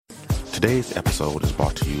Today's episode is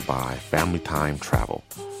brought to you by Family Time Travel,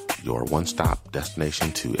 your one-stop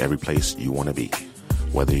destination to every place you want to be.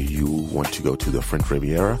 Whether you want to go to the French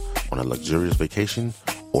Riviera on a luxurious vacation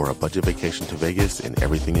or a budget vacation to Vegas and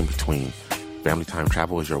everything in between, Family Time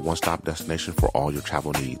Travel is your one-stop destination for all your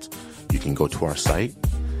travel needs. You can go to our site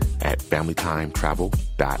at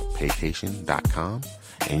familytimetravel.paycation.com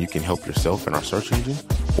and you can help yourself in our search engine,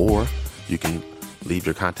 or you can leave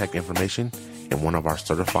your contact information and one of our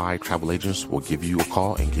certified travel agents will give you a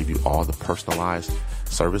call and give you all the personalized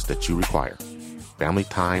service that you require. Family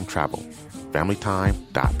Time Travel,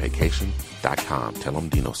 familytime.vacation.com. Tell them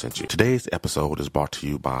Dino sent you. Today's episode is brought to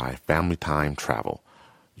you by Family Time Travel,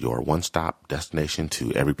 your one-stop destination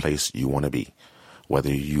to every place you want to be.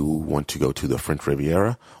 Whether you want to go to the French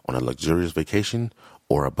Riviera on a luxurious vacation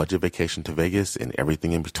or a budget vacation to Vegas and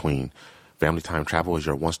everything in between, Family Time Travel is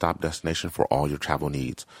your one-stop destination for all your travel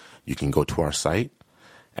needs. You can go to our site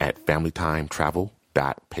at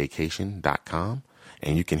familytimetravel.paycation.com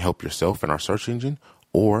and you can help yourself in our search engine,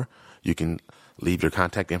 or you can leave your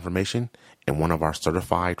contact information and one of our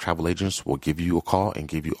certified travel agents will give you a call and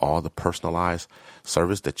give you all the personalized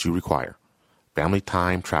service that you require. Family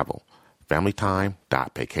Time Travel,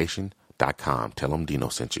 familytime.vacation.com. Tell them Dino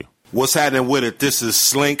sent you. What's happening with it? This is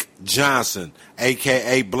Slink Johnson,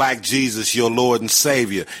 a.k.a. Black Jesus, your Lord and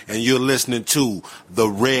Savior, and you're listening to the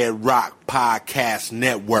Red Rock Podcast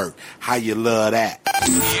Network. How you love that?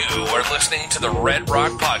 You are listening to the Red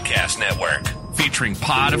Rock Podcast Network, featuring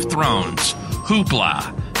Pod of Thrones,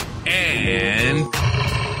 Hoopla, and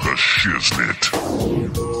the Shiznit.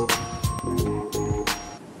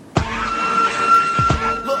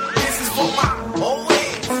 Look, this is for my old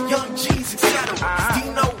heads, young G's, etc.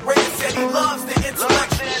 Dino Red said he loves the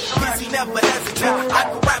intellectual. Guess he never hesitates. I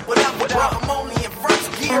can rap whatever, bro. I'm only in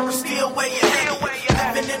first gear, but still weighing heavy.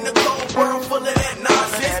 Living in the cold world full of that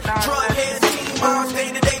nonsense. Drug heads, teen moms,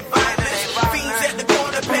 day-to-day violence. Fiends at the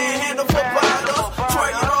corner, panhandle for bottles.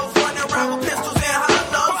 12-year-olds running around with pistols and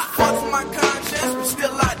hollows. Fucks my conscience, but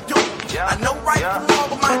still I do. I know right from wrong,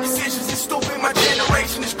 but my decisions is stupid. My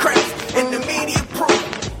generation is crazy, and the media proof.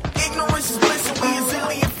 Ignorance is bliss, and we is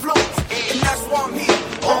illy influenced. And that's why I'm here.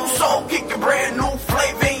 Old soul kicking brand new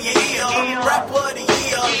flavor in your ear. Rapper of the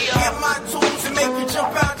year. Get my tools and make you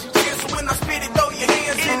jump out your chair. So when I spit it, throw your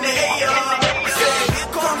hands in the air. Here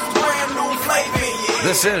comes the brand new flavor in your ear.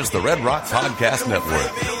 This is the Red Rock Podcast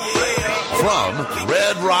Network. From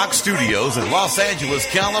Red Rock Studios in Los Angeles,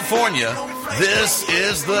 California, this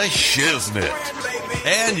is the Shiznit.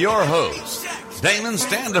 And your hosts, Damon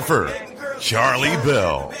Standifer, Charlie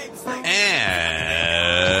Bell, and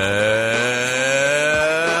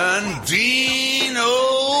Dino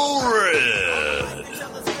Red.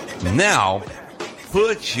 Now,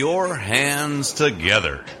 put your hands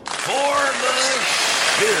together for the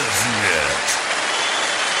Shiznit.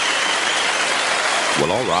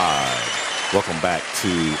 Well, all right. Welcome back to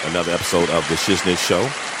another episode of the Shiznit Show.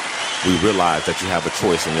 We realize that you have a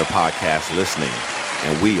choice in your podcast listening,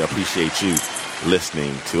 and we appreciate you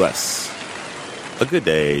listening to us. A good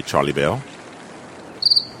day, Charlie Bell.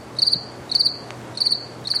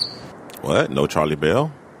 What? No Charlie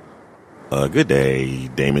Bell? A good day,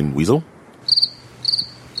 Damon Weasel.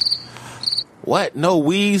 What? No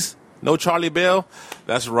Wheeze? No Charlie Bell?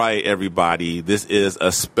 That's right, everybody. This is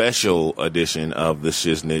a special edition of the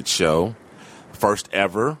Shiznit Show. First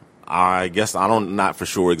ever. I guess not for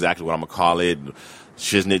sure exactly what I'm going to call it.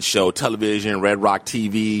 Shiznit Show Television, Red Rock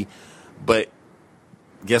TV. But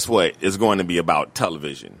guess what? It's going to be about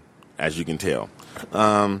television, as you can tell.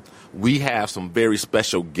 We have some very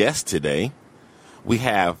special guests today. We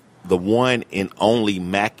have the one and only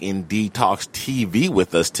Mac and DTalkTV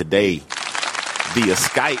with us today via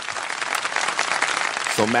Skype.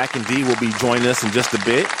 So Mac and D will be joining us in just a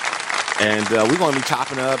bit. And we're going to be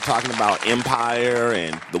talking about Empire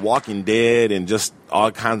and The Walking Dead and just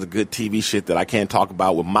all kinds of good TV shit that I can't talk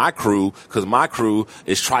about with my crew, because my crew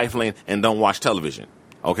is trifling and don't watch television,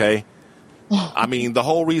 okay? I mean, the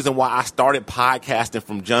whole reason why I started podcasting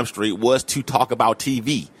from Jump Street was to talk about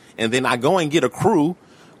TV. And then I go and get a crew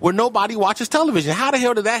where nobody watches television. How the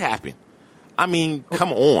hell did that happen? I mean,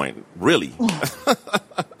 come on, really?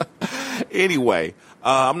 Anyway,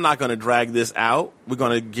 I'm not going to drag this out. We're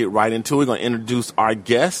going to get right into it. We're going to introduce our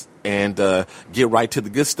guests and get right to the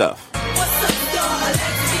good stuff. What's up, y'all?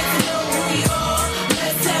 Let's get to know who we are.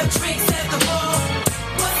 Let's have drinks at the bar.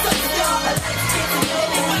 What's up, y'all? Let's get to know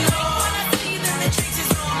who we are. I see that the drinks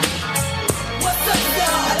is on. What's up,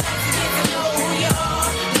 y'all? Let's get to know who we are.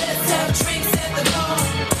 Let's have drinks at the bar.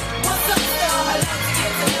 What's up, y'all? Let's get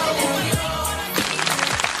to know who we are.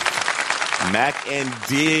 Mac and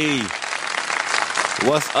D.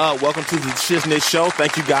 What's up? Welcome to the Shiznit Show.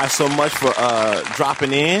 Thank you guys so much for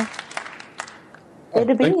dropping in. Good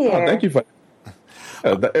to be here. Thank you for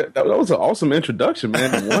that was an awesome introduction,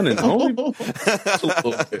 man. The one and only.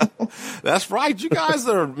 That's right. You guys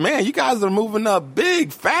are moving up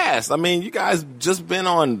big, fast. I mean, you guys just been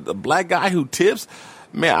on The Black Guy Who Tips.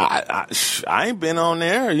 Man, I ain't been on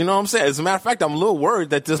there. You know what I'm saying? As a matter of fact, I'm a little worried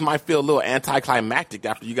that this might feel a little anticlimactic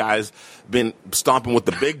after you guys been stomping with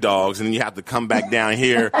the big dogs, and then you have to come back down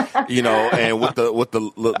here, you know, and with the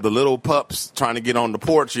little pups trying to get on the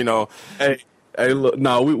porch, you know. Hey, look,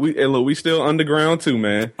 no, we still underground too,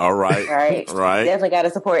 man. All right. Right. Definitely got to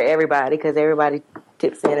support everybody because everybody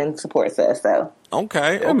tips in and supports us. So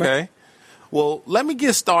okay. Man. Well, let me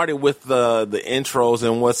get started with the intros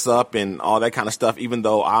and what's up and all that kind of stuff. Even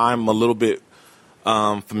though I'm a little bit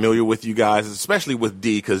familiar with you guys, especially with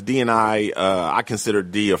D, because D and I consider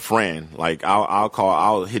D a friend. Like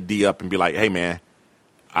I'll hit D up and be like, hey man,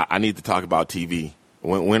 I need to talk about TV.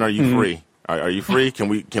 When are you free? Are you free? Can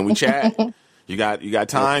we chat? You got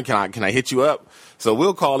time? Can I hit you up? So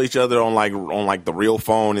we'll call each other on like the real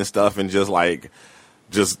phone and stuff, and just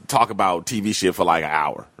talk about TV shit for like an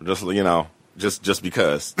hour. Just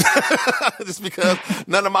because just because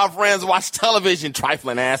none of my friends watch television,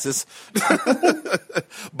 trifling asses.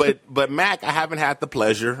 But Mac, I haven't had the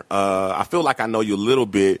pleasure. I feel like I know you a little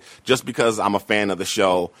bit just because I'm a fan of the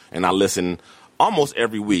show and I listen almost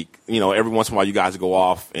every week. You know, every once in a while you guys go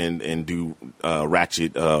off and do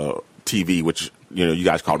ratchet TV, which you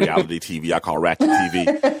guys call reality TV. I call ratchet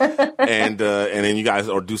TV. And then you guys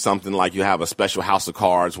or do something like you have a special House of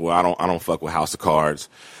Cards. Well, I don't fuck with House of Cards.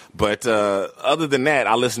 But other than that,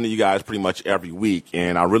 I listen to you guys pretty much every week,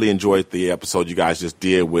 and I really enjoyed the episode you guys just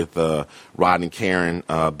did with Rod and Karen.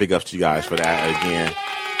 Big ups to you guys for that again.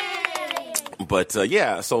 But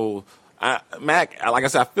so Mac, like I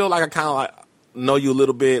said, I feel like I kind of like know you a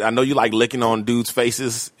little bit. I know you like licking on dudes'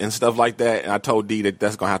 faces and stuff like that, and I told D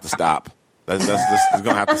that's gonna have to stop. That's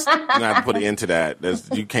gonna have to put an end to that.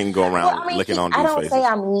 You can't go around licking on dudes' faces. I don't say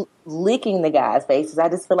I'm licking the guy's faces. I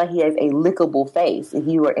just feel like he has a lickable face. If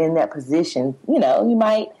you were in that position, you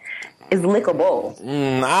might is lickable.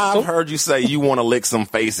 I've heard you say you want to lick some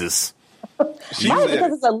faces. Because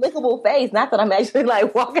it's a lickable face, not that I'm actually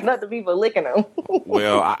like walking up to people licking them.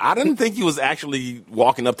 Well, I didn't think you was actually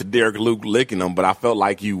walking up to Derek Luke licking them, but I felt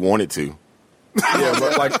like you wanted to. Yeah,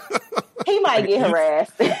 but like he might get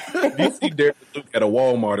harassed. If you see Derek Luke at a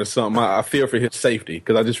Walmart or something, I fear for his safety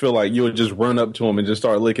because I just feel like you would just run up to him and just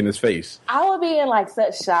start licking his face. I would be in like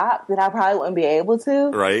such shock that I probably wouldn't be able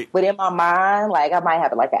to. Right. But in my mind, like I might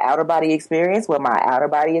have like an outer body experience where my outer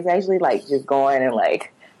body is actually like just going and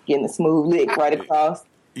like getting a smooth lick right across.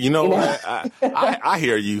 I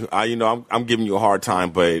hear you. I'm giving you a hard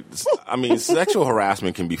time, but I mean, sexual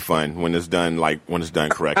harassment can be fun when it's done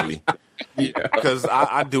correctly. Yeah, because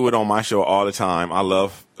I do it on my show all the time. I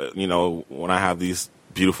love, when I have these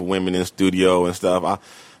beautiful women in the studio and stuff.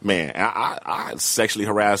 I sexually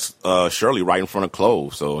harass Shirley right in front of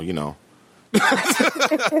Clove. So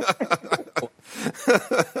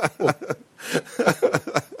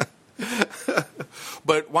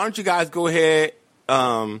But why don't you guys go ahead,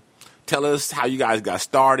 tell us how you guys got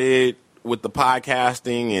started with the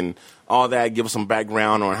podcasting and all that. Give us some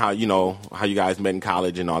background on how you guys met in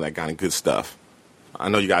college and all that kind of good stuff. I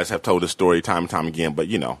know you guys have told the story time and time again, but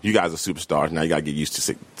you guys are superstars. Now you got to get used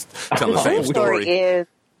to telling the same story.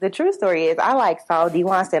 The true story is I saw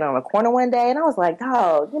D1 stand on a corner one day and I was like,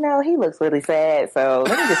 dog, he looks really sad. So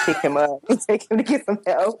let me just pick him up and take him to get some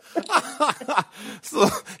help. So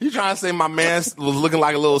you trying to say my man was looking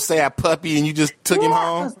like a little sad puppy and you just took him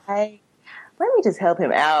home? I was like, let me just help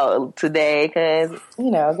him out today because,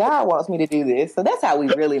 God wants me to do this. So that's how we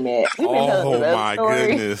really met. Oh, my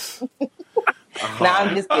goodness. No,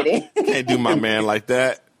 I'm just kidding. You can't do my man like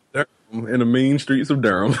that. In the mean streets of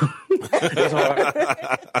Durham. That's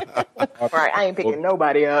right. I ain't picking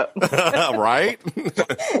nobody up. Right?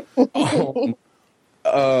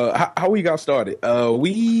 How we got started?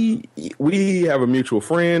 We have a mutual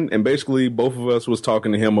friend, and basically both of us was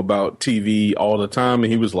talking to him about TV all the time,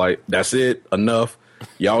 and he was like, "That's it, enough.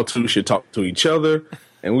 Y'all two should talk to each other."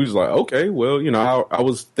 And we was like, "Okay, well, I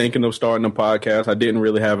was thinking of starting a podcast. I didn't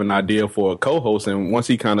really have an idea for a co-host, and once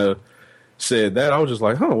he kind of said that, I was just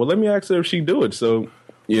like, well, let me ask her if she'd do it." So,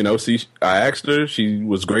 I asked her. She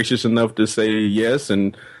was gracious enough to say yes,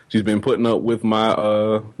 and she's been putting up with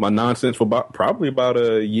my my nonsense for probably about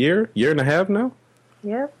a year and a half now.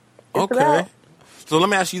 Yeah. Okay. So let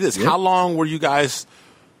me ask you this: yeah. How long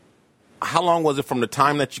was it from the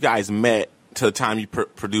time that you guys met to the time you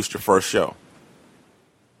produced your first show?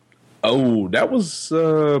 Oh, that was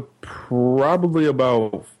probably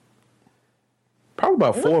about 4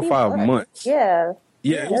 or 5 months. Yeah.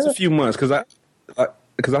 Yeah, it was a few months because I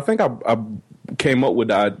think I came up with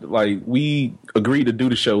that. Like, we agreed to do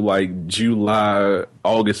the show like July,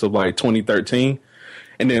 August of like 2013,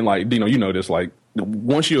 and then like you know this, like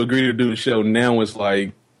once you agree to do the show, now it's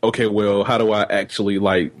like, okay, well, how do I actually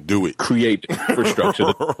like do it? Create the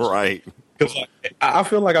infrastructure, right? Because like, I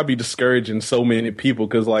feel like I'd be discouraging so many people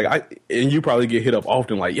because and you probably get hit up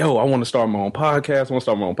often like, yo, I want to start my own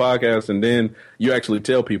podcast, and then you actually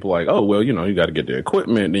tell people like, oh, well, you know, you got to get the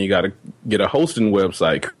equipment, then you got to get a hosting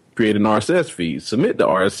website, create an RSS feed, submit the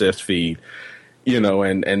RSS feed, you know,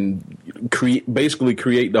 and basically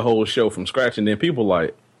create the whole show from scratch, and then people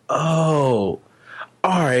like, oh,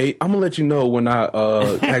 all right, I'm gonna let you know when I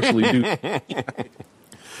actually do.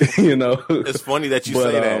 You know, it's funny that you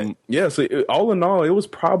say that. Yeah, so all in all, it was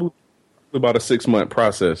probably about a 6-month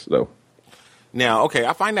process, though. Now, okay,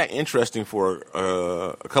 I find that interesting for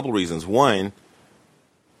a couple of reasons. One,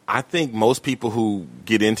 I think most people who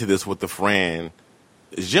get into this with a friend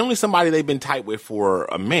is generally somebody they've been tight with for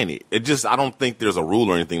a minute. I don't think there's a rule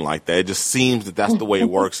or anything like that. It just seems that that's the way it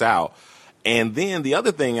works out. And then the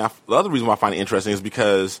other reason why I find it interesting is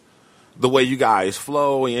because the way you guys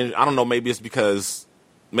flow. And I don't know, maybe it's because.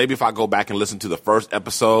 Maybe if I go back and listen to the first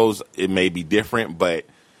episodes, it may be different. But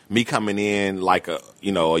me coming in like a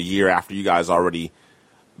year after you guys already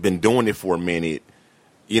been doing it for a minute,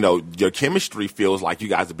 you know, your chemistry feels like you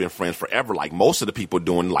guys have been friends forever. Like most of the people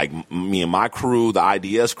doing, like me and my crew, the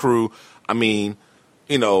IDS crew. I mean,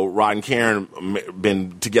 you know, Rod and Karen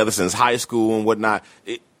been together since high school and whatnot.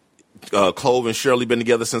 Clove and Shirley been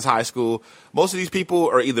together since high school. Most of these people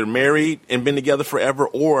are either married and been together forever,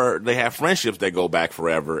 or they have friendships that go back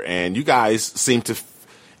forever. And you guys seem to,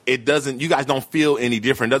 you guys don't feel any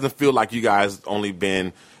different. It doesn't feel like you guys only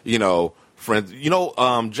been, you know, friends. You know,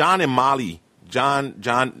 John and Molly, John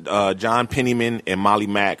Pennyman and Molly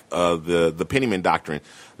Mack, the Pennyman Doctrine,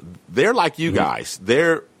 they're like you guys.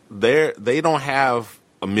 They don't have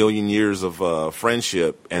a million years of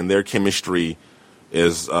friendship, and their chemistry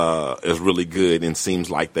is really good, and seems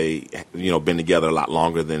like they, you know, been together a lot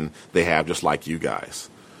longer than they have, just like you guys.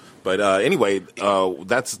 But anyway,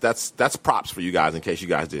 that's props for you guys, in case you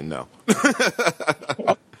guys didn't know.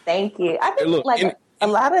 Thank you. I think a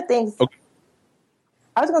lot of things. Okay.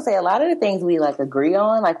 I was gonna say a lot of the things we like agree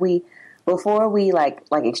on. Like before we like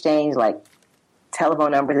exchange like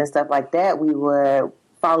telephone numbers and stuff like that, we would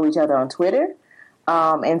follow each other on Twitter.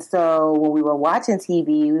 And so when we were watching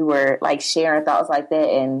TV, we were like sharing thoughts like that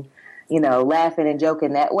and, you know, laughing and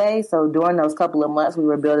joking that way. So during those couple of months we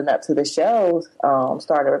were building up to the show,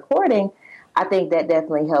 started recording, I think that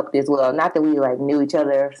definitely helped as well. Not that we like knew each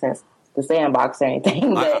other since the Sandbox or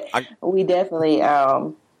anything, but we definitely,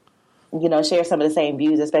 you know, share some of the same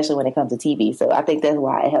views, especially when it comes to TV. So I think that's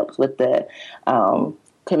why it helps with the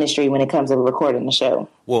chemistry when it comes to recording the show.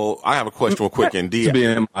 Well, I have a question real quick, and D.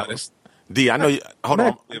 Being modest. D, I know you. Hold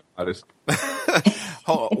on.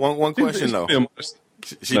 Hold on. One question though.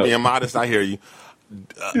 She being modest. I hear you.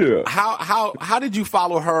 Yeah. How did you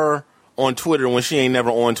follow her on Twitter when she ain't never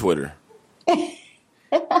on Twitter?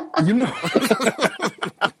 You know.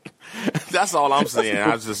 That's all I'm saying.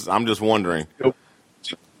 I'm just wondering.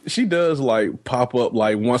 She does like pop up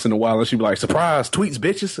like once in a while, and she be like, "Surprise tweets,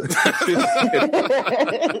 bitches."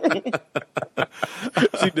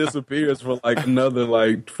 She disappears for like another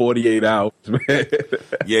like 48 hours, man.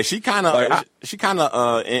 Yeah, she kind of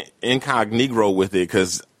incognito with it,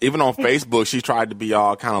 because even on Facebook she tried to be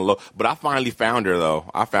all kind of low. But I finally found her though.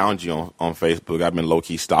 I found you on Facebook. I've been low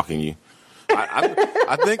key stalking you.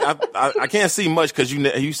 I think I can't see much because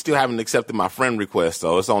you still haven't accepted my friend request,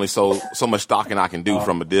 so it's only so much stalking I can do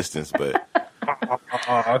from a distance. But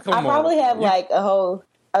I probably have like a whole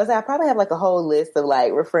list of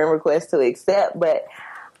like friend requests to accept. But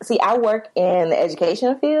see, I work in the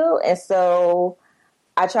education field, and so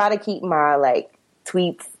I try to keep my like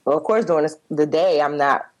tweets. Well, of course, during the day, I'm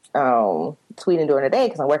not tweeting during the day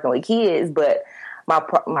because I'm working with kids, but my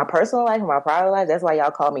personal life and my private life, that's why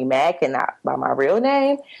y'all call me Mac and not by my real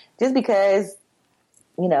name, just because,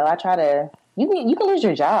 you know, I try to, you can lose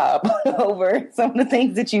your job over some of the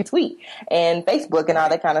things that you tweet and Facebook and all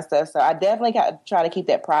that kind of stuff. So I definitely try to keep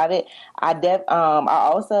that private. I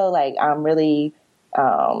also like, I'm really,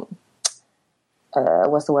 what's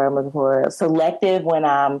the word I'm looking for? Selective when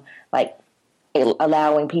I'm like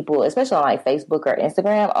allowing people, especially on like Facebook or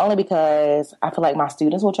Instagram, only because I feel like my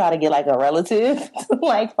students will try to get like a relative to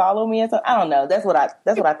like follow me and so I don't know. That's what I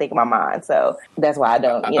think in my mind. So that's why I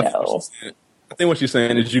don't, you know. I think what she's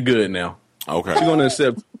saying is you're good now. Okay. She's gonna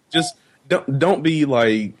accept. Just don't be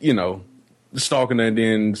like, stalking her and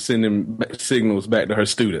then sending signals back to her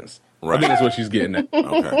students. Right. I think that's what she's getting at.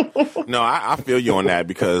 Okay. No, I feel you on that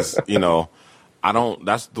because, I don't,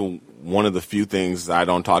 that's one of the few things I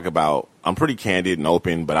don't talk about. I'm pretty candid and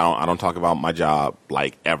open, but I don't talk about my job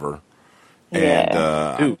like ever.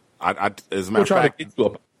 Yeah. And, I as a matter of fact,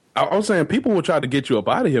 I was saying people will try to get you up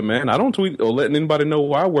out of here, man. I don't tweet or letting anybody know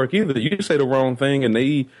where I work either. You say the wrong thing and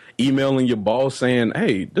they emailing your boss saying,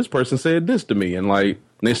 hey, this person said this to me. And like,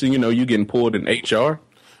 next thing you know, you getting pulled in HR.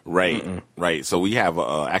 Right, right. So we have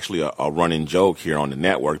actually a running joke here on the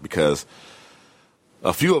network because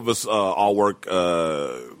a few of us all work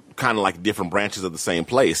kind of like different branches of the same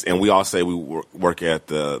place, and we all say we work at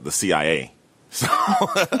the CIA. So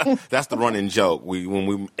that's the running joke.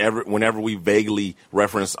 Whenever we vaguely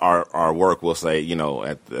reference our work, we'll say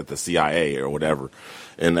at the CIA or whatever,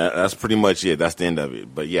 and that's pretty much it. That's the end of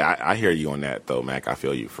it. But yeah, I hear you on that though, Mac. I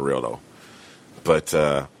feel you for real though. But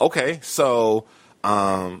okay, so.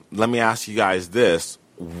 Let me ask you guys this.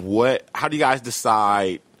 How do you guys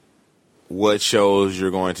decide what shows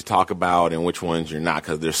you're going to talk about and which ones you're not?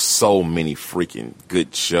 Because there's so many freaking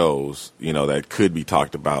good shows, that could be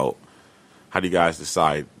talked about. How do you guys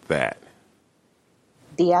decide that?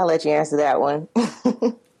 D, I'll let you answer that one.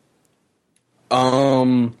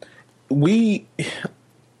 We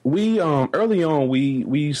early on,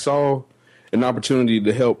 we saw an opportunity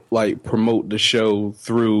to help like promote the show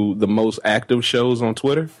through the most active shows on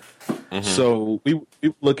Twitter. Mm-hmm. So we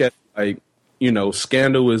look at like,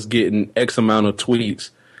 Scandal is getting X amount of tweets.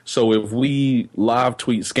 So if we live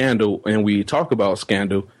tweet Scandal and we talk about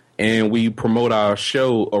Scandal and we promote our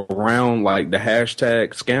show around like the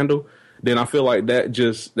hashtag Scandal, then I feel like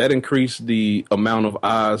that increased the amount of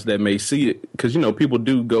eyes that may see it. Because, people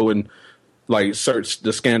do go and like search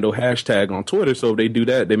the Scandal hashtag on Twitter. So if they do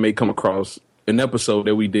that, they may come across an episode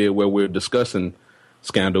that we did where we're discussing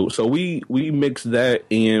Scandal. So we mix that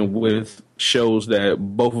in with shows that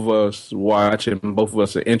both of us watch and both of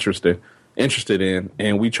us are interested in,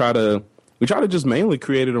 and we try to just mainly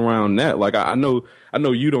create it around that. Like I know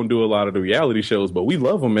you don't do a lot of the reality shows, but we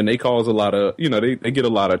love them and they cause a lot of they get a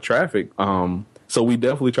lot of traffic. So we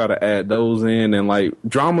definitely try to add those in, and like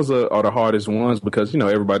dramas are the hardest ones because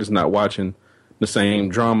everybody's not watching the same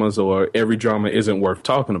dramas, or every drama isn't worth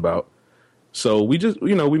talking about. So we just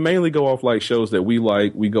we mainly go off like shows that we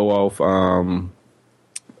like. We go off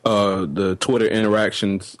the Twitter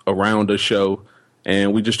interactions around the show,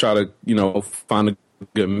 and we just try to find a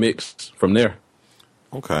good mix from there.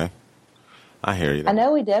 Okay. I hear you. I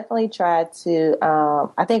know we definitely tried to,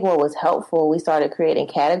 I think what was helpful, we started creating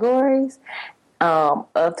categories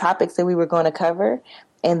of topics that we were going to cover.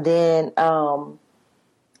 And then, so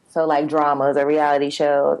like dramas or reality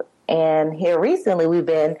shows. And here recently we've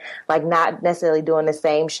been like not necessarily doing the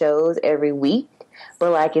same shows every week,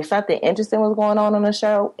 but like if something interesting was going on the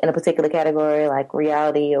show in a particular category, like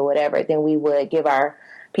reality or whatever, then we would give our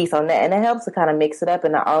piece on that. And it helps to kind of mix it up,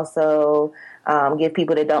 and to also give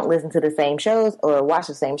people that don't listen to the same shows or watch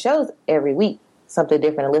the same shows every week something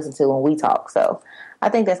different to listen to when we talk. So I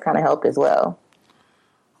think that's kind of helped as well.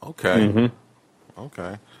 Okay. Mm-hmm.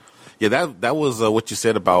 Okay. Yeah, that was what you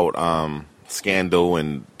said about Scandal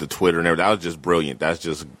and the Twitter and everything. That was just brilliant. That's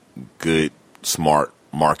just good, smart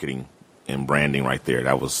marketing and branding right there.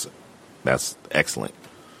 That's excellent.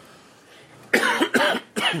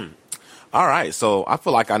 All right, so I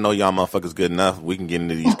feel like I know y'all motherfuckers good enough. We can get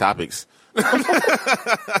into these topics.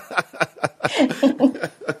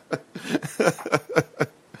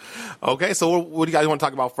 Okay, so what do you guys want to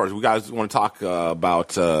talk about first? We guys want to talk about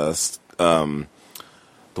The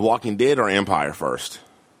Walking Dead or Empire first?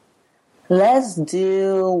 Let's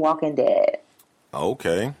do Walking Dead.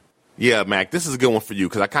 Okay. Yeah, Mac, this is a good one for you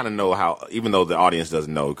because I kind of know how, even though the audience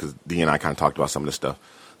doesn't know, because Dee and I kind of talked about some of this stuff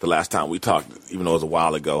the last time we talked, even though it was a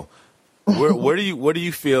while ago. Where do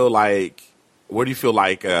you feel like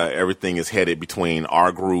everything is headed between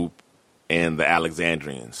our group and the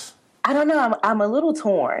Alexandrians? I don't know. I'm a little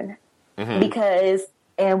torn because,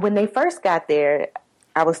 and when they first got there,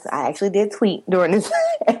 I actually did tweet during this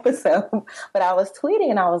episode, but I was tweeting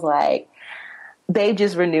and I was like, they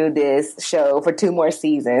just renewed this show for 2 more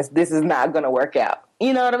seasons. This is not going to work out.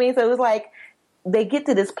 You know what I mean? So it was like, they get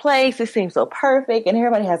to this place, it seems so perfect, and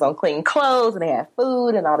everybody has on clean clothes, and they have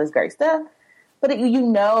food and all this great stuff. But you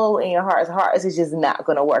know in your heart's hearts, it's just not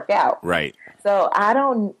going to work out. Right. So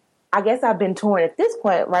I guess I've been torn at this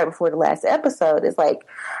point right before the last episode. It's like,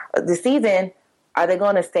 the season, are they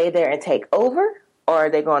going to stay there and take over, or are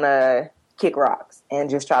they going to kick rocks and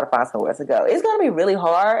just try to find somewhere to go? It's going to be really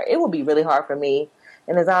hard. It will be really hard for me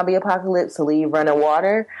in the zombie apocalypse to leave running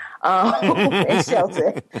water and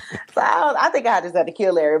shelter. So I think I just have to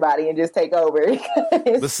kill everybody and just take over.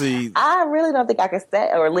 But see, I really don't think I can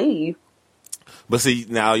stay or leave. But see,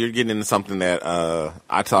 now you're getting into something that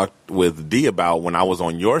I talked with D about when I was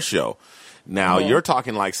on your show. Now you're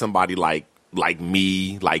talking like somebody like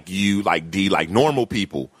me, like you, like D, like normal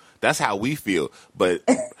people. That's how we feel. But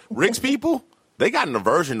Rick's people, they got an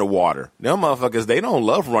aversion to water. Them motherfuckers, they don't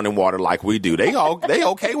love running water like we do. They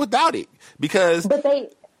okay without it because.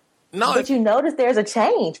 But you notice there's a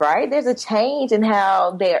change, right? There's a change in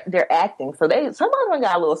how they're acting. So some of them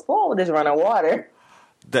got a little spoiled with this running water.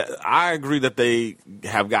 I agree that they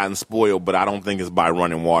have gotten spoiled, but I don't think it's by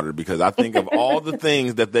running water because I think of all the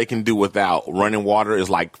things that they can do without, running water is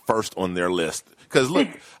like first on their list. Because look,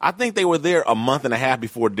 I think they were there a month and a half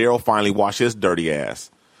before Daryl finally washed his dirty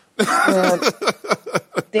ass.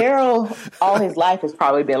 Daryl, all his life has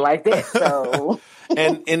probably been like that. So,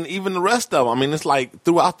 and even the rest of them. I mean, it's like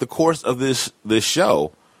throughout the course of this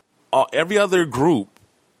show, every other group,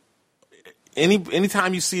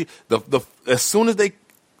 anytime you see as soon as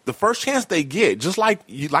the first chance they get, just like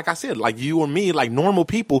I said, like you or me, like normal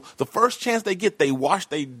people, the first chance they get, they wash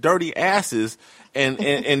their dirty asses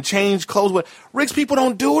and change clothes. But Rick's people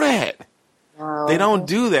don't do that. no. They don't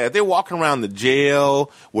do that. They're walking around the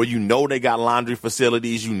jail where they got laundry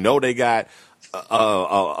facilities. They got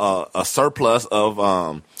a surplus of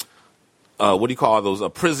what do you call those?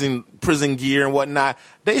 Prison gear and whatnot.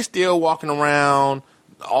 They still walking around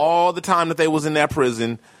all the time that they was in that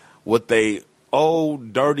prison with they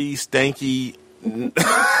old, dirty, stanky. No,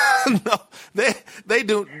 they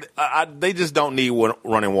do. They just don't need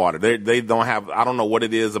running water. They don't have. I don't know what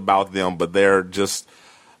it is about them, but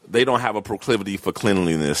they don't have a proclivity for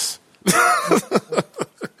cleanliness.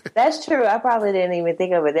 That's true. I probably didn't even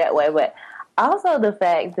think of it that way, but also the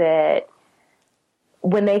fact that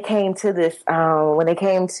when they came to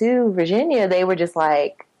Virginia, they were just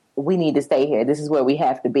like, we need to stay here. This is where we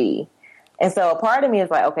have to be. And so a part of me is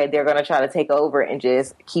like, okay, they're going to try to take over and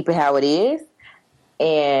just keep it how it is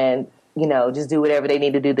and, just do whatever they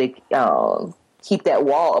need to do to keep that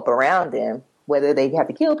wall up around them, whether they have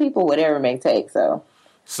to kill people, whatever it may take. So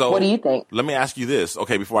what do you think? Let me ask you this,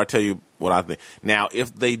 okay, before I tell you what I think. Now,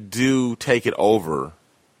 if they do take it over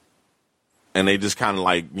and they just kind of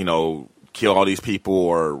like, kill all these people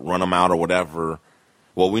or run them out or whatever,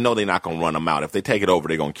 well, we know they're not going to run them out. If they take it over,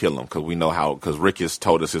 they're going to kill them because we know because Rick has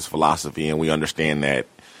told us his philosophy and we understand that.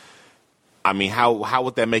 I mean, how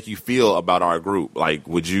would that make you feel about our group? Like,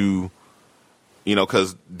 would you,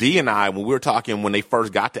 because D and I, when we were talking, when they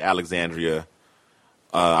first got to Alexandria,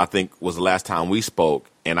 I think was the last time we spoke,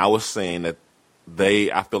 and I was saying that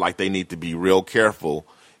I feel like they need to be real careful.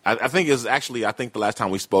 I think the last time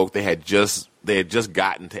we spoke, they had just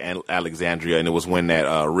gotten to Alexandria, and it was when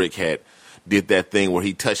that Rick did that thing where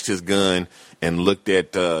he touched his gun and looked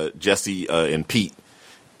at Jesse and Pete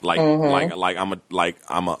like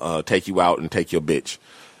I'm a take you out and take your bitch,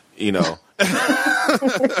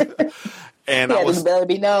 And I was better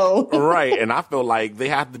be known. Right, and I feel like they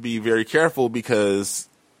have to be very careful because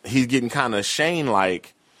he's getting kind of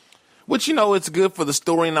Shane-like, which it's good for the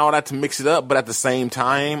story and all that to mix it up, but at the same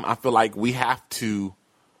time, I feel like we have to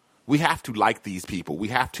like these people. We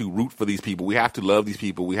have to root for these people. We have to love these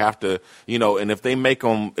people. We have to, and if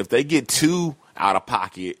they get too out of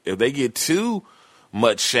pocket, if they get too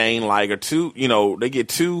much Shane-like or too, they get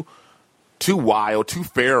too wild, too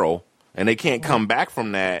feral, and they can't come back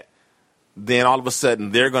from that, then all of a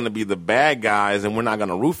sudden they're going to be the bad guys and we're not going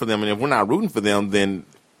to root for them. And if we're not rooting for them, then,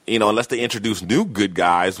 unless they introduce new good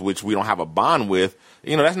guys, which we don't have a bond with,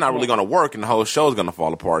 that's not really going to work and the whole show is going to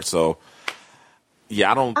fall apart. So,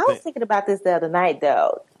 yeah, I was thinking about this the other night,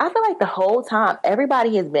 though. I feel like the whole time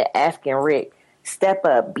everybody has been asking Rick, step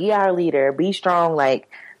up, be our leader, be strong, like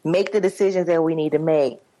make the decisions that we need to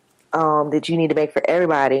make, that you need to make for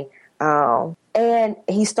everybody. And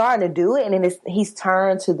he's starting to do it, and then he's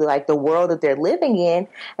turned to the world that they're living in,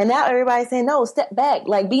 and now everybody's saying, no, step back,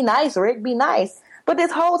 like be nice, Rick, be nice. But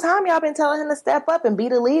this whole time y'all been telling him to step up and be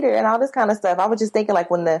the leader and all this kind of stuff. I was just thinking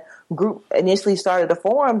when the group initially started to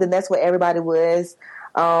form, then that's what everybody was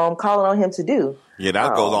calling on him to do. Yeah,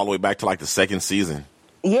 that goes all the way back to the second season.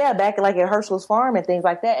 Yeah, back at Herschel's farm and things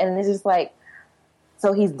like that. And it's just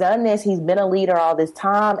so he's done this, he's been a leader all this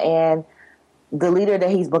time, and the leader that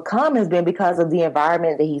he's become has been because of the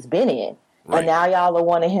environment that he's been in. Right. And now y'all are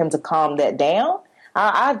wanting him to calm that down.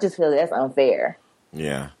 I just feel that's unfair.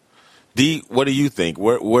 Yeah. D, what do you think?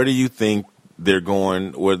 Where do you think they're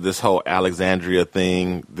going with this whole Alexandria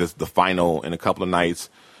thing, the final in a couple of nights?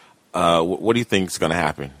 What do you think is going to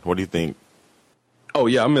happen? What do you think? Oh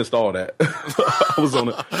yeah, I missed all that. I was on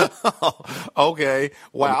it. Okay.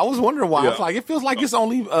 Wow. I was wondering why. Yeah. It's like it feels like it's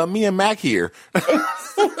only me and Mac here.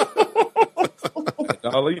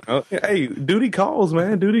 Hey, duty calls,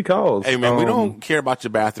 man. Duty calls. Hey man, we don't care about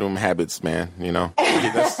your bathroom habits, man. You know,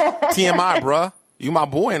 that's TMI, bruh. You my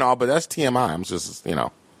boy and all, but that's TMI. I'm just, you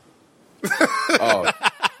know. Oh.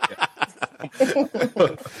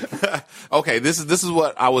 Okay, this is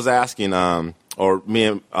what I was asking. Or me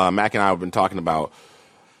and Mac and I have been talking about.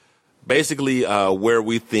 Basically, where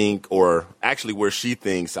we think, or actually where she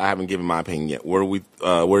thinks. I haven't given my opinion yet.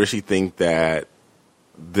 Where does she think that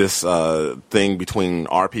this thing between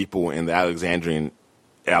our people and the Alexandrians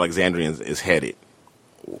is headed?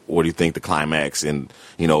 What do you think the climax in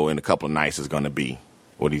a couple of nights is going to be?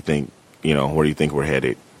 What do you think? Where do you think we're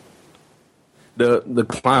headed? The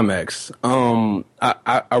climax.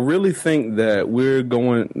 I really think that we're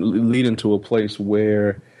leading to a place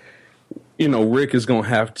where, Rick is going to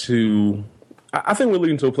have to. I think we're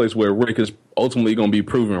leading to a place where Rick is ultimately going to be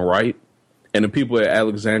proven right, and the people at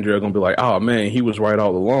Alexandria are going to be like, "Oh man, he was right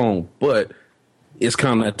all along." But it's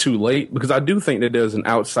kind of too late, because I do think that there's an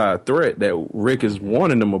outside threat that Rick is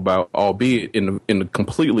warning them about, albeit in a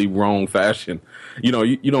completely wrong fashion. You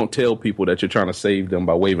don't tell people that you're trying to save them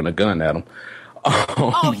by waving a gun at them.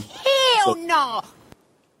 Hell no!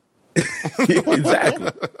 Exactly.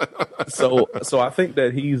 So I think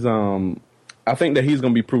that he's going to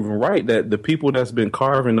be proven right, that the people that's been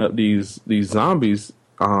carving up these zombies,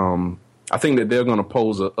 I think that they're going to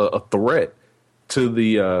pose a threat to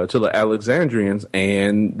the Alexandrians,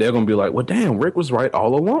 and they're going to be like, well, damn, Rick was right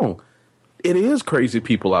all along. It is crazy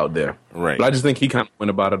people out there. Right. But I just think he kind of went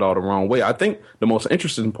about it all the wrong way. I think the most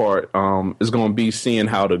interesting part is going to be seeing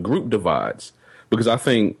how the group divides, because I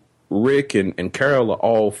think Rick and Carol are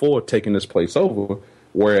all for taking this place over,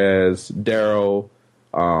 whereas Daryl,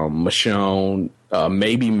 Michonne,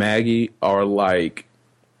 maybe Maggie are like,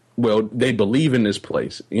 well, they believe in this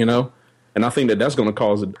place, And I think that that's going to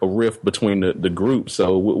cause a rift between the group.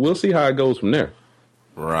 So we'll see how it goes from there.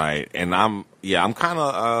 Right. And I'm kind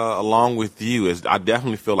of along with you. I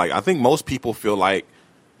definitely feel like, I think most people feel like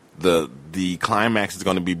the climax is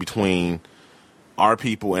going to be between our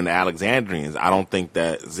people and the Alexandrians. I don't think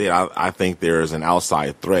that's it. I think there's an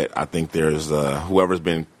outside threat. I think there's whoever's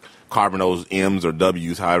been carving those M's or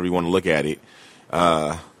W's, however you want to look at it,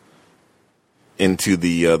 into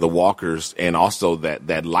the walkers, and also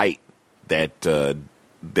that light that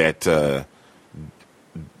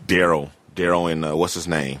Daryl and what's his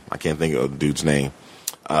name? I can't think of the dude's name.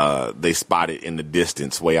 They spotted in the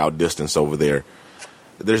distance, way out distance over there.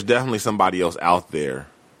 There's definitely somebody else out there,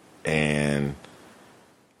 and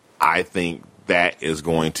I think that is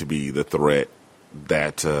going to be the threat.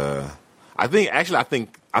 That I think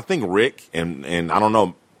Rick and I don't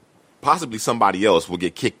know, possibly somebody else will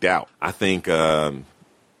get kicked out. I think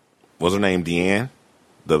what's her name, Deanne,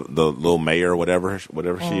 the little mayor or whatever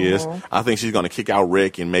she is. I think she's going to kick out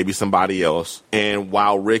Rick and maybe somebody else. And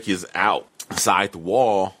while Rick is outside the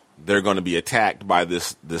wall, they're going to be attacked by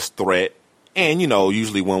this threat. And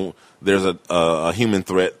usually when there's a human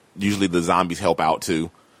threat, usually the zombies help out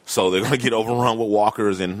too. So they're going to get overrun with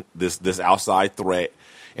walkers and this outside threat,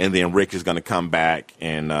 and then Rick is going to come back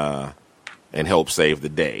and help save the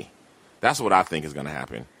day. That's what I think is going to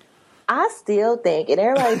happen. I still think, and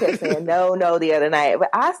everybody kept saying no the other night, but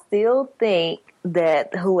I still think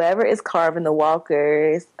that whoever is carving the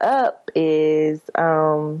walkers up is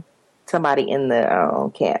somebody in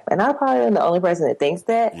the camp, and I probably am the only person that thinks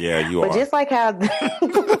that. Yeah, you are. But just like how,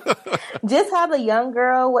 just how the young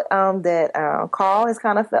girl that Carl has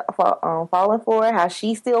kind of fallen for, how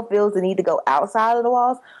she still feels the need to go outside of the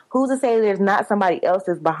walls. Who's to say there's not somebody else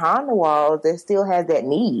that's behind the walls that still has that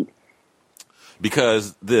need?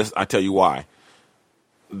 Because I tell you why.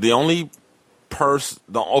 The only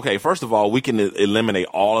okay, first of all, we can eliminate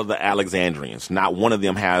all of the Alexandrians. Not one of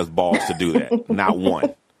them has balls to do that. Not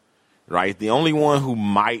one. Right? The only one who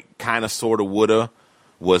might kind of sort of woulda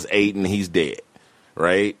was Aiden. He's dead.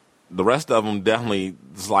 Right? The rest of them definitely,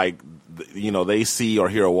 it's like, they see or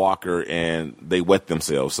hear a walker and they wet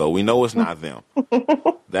themselves. So we know it's not them.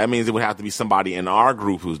 That means it would have to be somebody in our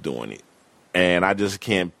group who's doing it. And I just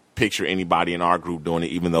can't picture anybody in our group doing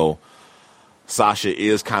it, even though Sasha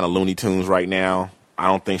is kind of Looney Tunes right now. I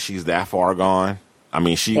don't think she's that far gone. I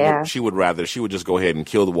mean, she would just go ahead and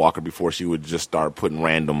kill the walker before she would just start putting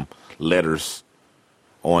random letters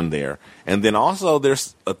on there. And then also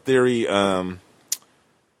there's a theory,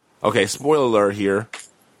 okay, spoiler alert here.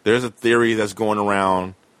 There's a theory that's going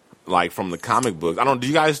around, like, from the comic books. Do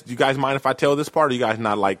you guys mind if I tell this part, or do you guys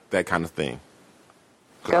not like that kind of thing?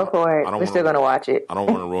 Go for it. We're still going to watch it. I don't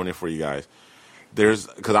want to ruin it for you guys.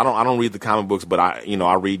 because I don't read the comic books, but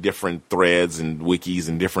I read different threads and wikis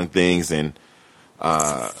and different things, and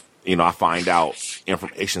I find out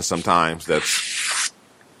information sometimes that's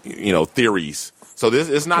theories. So this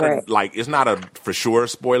it's not it's not a for sure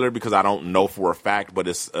spoiler because I don't know for a fact, but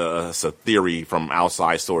it's a theory from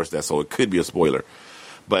outside source so it could be a spoiler.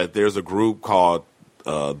 But there's a group called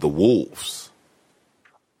the Wolves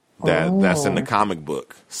that's in the comic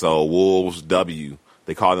book. So Wolves W,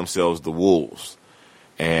 they call themselves the Wolves.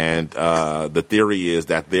 And the theory is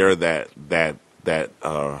that they're that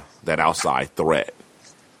outside threat.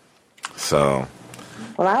 So,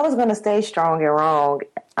 well, I was going to stay strong and wrong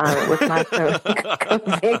with my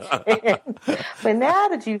conviction, but now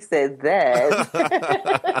that you've said that,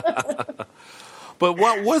 but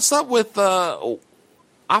what's up with?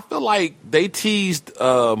 I feel like they teased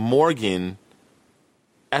Morgan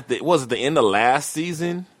at the end of last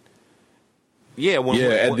season. Yeah,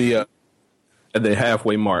 at the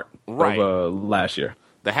halfway mark of last year.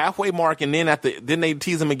 The halfway mark, and then didn't they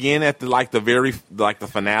tease him again at the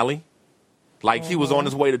finale? Like he was on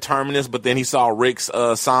his way to Terminus, but then he saw Rick's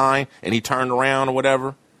sign and he turned around or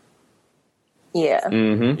whatever. Yeah.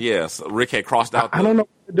 Mm-hmm. Yeah, so Rick had crossed out. I don't know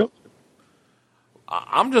what to do.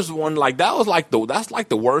 I'm just wondering, that's like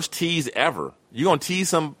the worst tease ever. You're gonna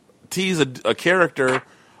tease a character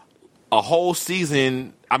a whole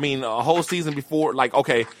season. I mean, a whole season before. Like,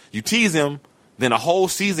 okay, you tease him. Then a whole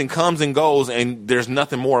season comes and goes, and there's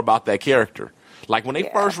nothing more about that character. Like when they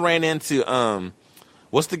first ran into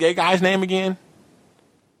what's the gay guy's name again?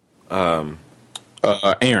 Aaron.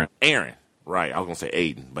 Aaron. Right. I was gonna say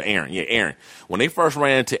Aiden, but Aaron. Yeah, Aaron. When they first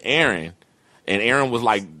ran into Aaron, and Aaron was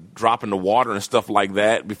like dropping the water and stuff like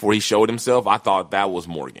that before he showed himself, I thought that was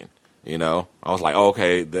Morgan. I was like,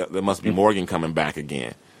 okay, that must be Morgan coming back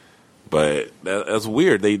again. But that's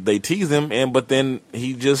weird. They tease him, but then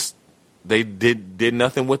they did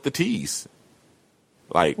nothing with the tease.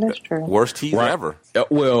 Like, that's true. Worst tease ever.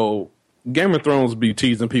 Well, Game of Thrones be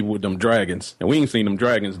teasing people with them dragons, and we ain't seen them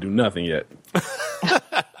dragons do nothing yet.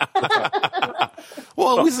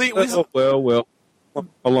 Well, we see. Well. Hold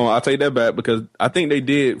on, I'll take that back because I think they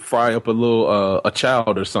did fry up a little a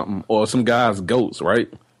child or something, or some guy's goats, right?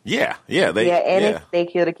 Yeah. They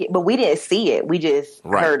killed a kid, but we didn't see it. We just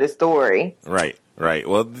heard the story. Right.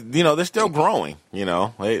 Well, they're still growing.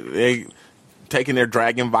 They taking their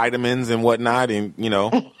dragon vitamins and whatnot, and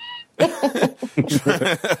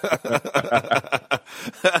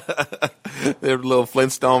their little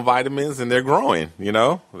Flintstone vitamins, and they're growing.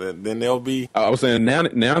 Then they'll be. I was saying now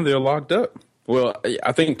they're locked up. Well,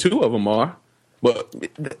 I think 2 of them are, but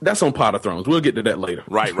that's on Pot of Thrones. We'll get to that later.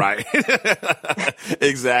 Right.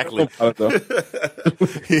 Exactly.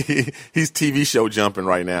 He's TV show jumping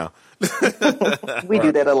right now. We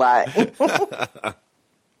do that a lot.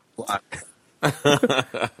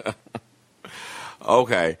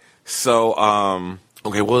 Okay. So,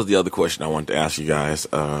 what was the other question I wanted to ask you guys?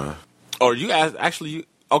 Or you asked, actually,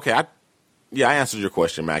 okay, I answered your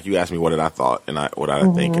question, Mac. You asked me what did I thought and what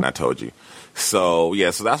I think, and I told you. So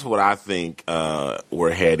that's what I think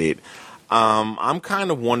we're headed. I'm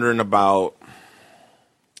kind of wondering about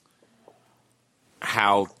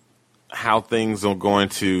how things are going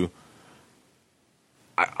to.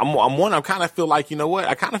 I kind of feel like,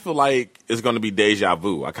 I kind of feel like it's going to be deja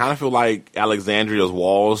vu. I kind of feel like Alexandria's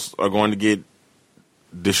walls are going to get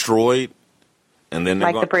destroyed. And then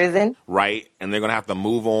the prison? Right. And they're going to have to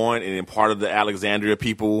move on. And then part of the Alexandria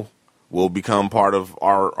people will become part of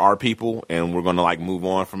our people. And we're going to move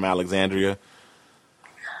on from Alexandria.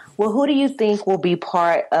 Well, who do you think will be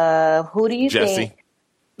part of, Jesse.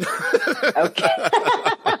 Okay.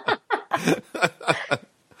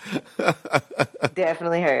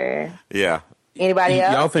 Definitely her. Yeah. Anybody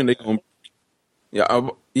else? Y'all think they're going to...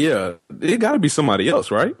 Yeah. It got to be somebody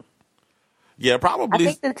else, right? Yeah, probably. I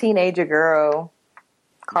think the teenager girl,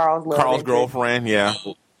 Carl's girlfriend, yeah.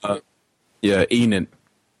 Enid.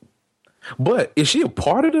 But is she a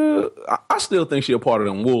part of the... I still think she's a part of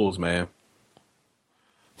them wolves, man.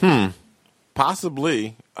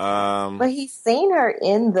 Possibly. But he's seen her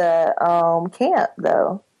in the camp,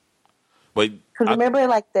 though. But because remember,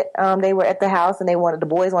 they were at the house and the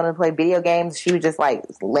boys wanted to play video games. She was just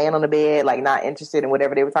laying on the bed, not interested in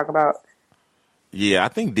whatever they were talking about. Yeah, I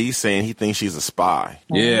think D's saying he thinks she's a spy.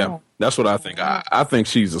 Yeah, that's what I think. I think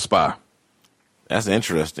she's a spy. That's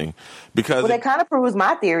interesting because that kind of proves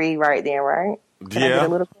my theory right then, right?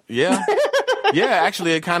 Yeah.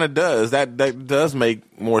 Actually, it kind of does. That does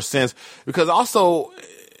make more sense because also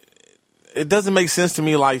it doesn't make sense to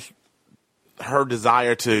me her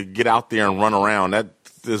desire to get out there and run around. That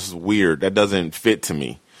is weird. That doesn't fit to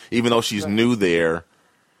me. Even though she's new there,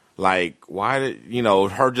 Like, why did,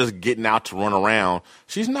 her just getting out to run around?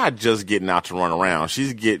 She's not just getting out to run around.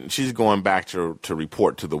 She's going back to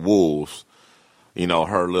report to the wolves, all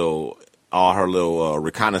her little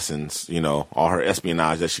reconnaissance, all her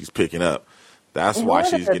espionage that she's picking up. That's why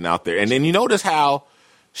she's getting out there. And then you notice how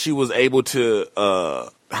she was able to,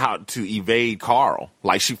 how to evade Carl.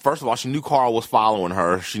 Like, first of all, she knew Carl was following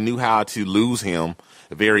her. She knew how to lose him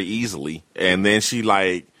very easily. And then she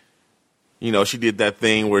she did that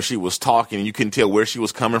thing where she was talking. You couldn't tell where she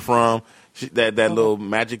was coming from. That little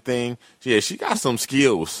magic thing. Yeah, she got some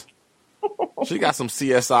skills. She got some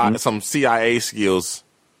CSI, some CIA skills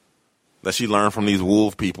that she learned from these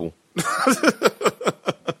wolf people.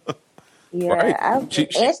 Yeah, right. She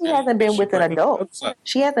hasn't been with an adult.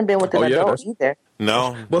 She hasn't been with an adult either.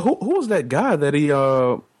 No. But who was that guy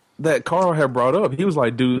that that Carl had brought up? He was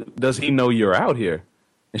like, dude, does he know you're out here?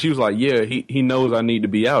 And she was like, yeah, he knows I need to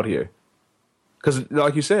be out here. Because,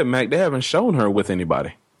 like you said, Mac, they haven't shown her with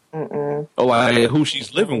anybody. Or like who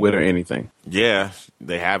she's living with or anything. Yeah,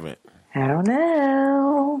 they haven't. I don't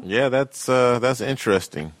know. Yeah, that's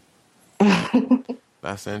interesting.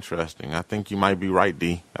 That's interesting. I think you might be right,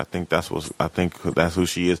 D. I think that's who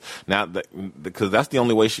she is now. Because that's the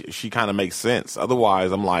only way she kind of makes sense.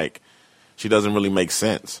 Otherwise, I'm like, she doesn't really make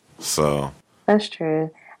sense. So that's true.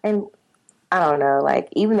 And I don't know. Like,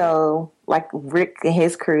 even though like Rick and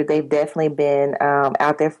his crew, they've definitely been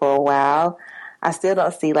out there for a while. I still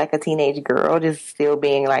don't see like a teenage girl just still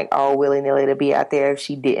being like all willy nilly to be out there if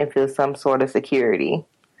she didn't feel some sort of security.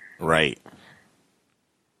 Right.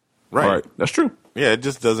 That's true. Yeah, it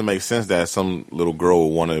just doesn't make sense that some little girl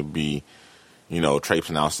would want to be,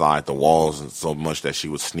 traipsing outside the walls so much that she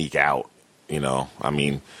would sneak out. I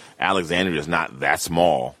mean, Alexandria is not that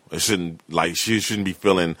small. She shouldn't be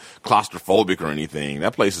feeling claustrophobic or anything.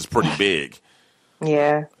 That place is pretty big.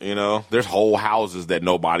 Yeah. There's whole houses that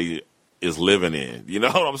nobody is living in. You know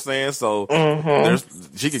what I'm saying? So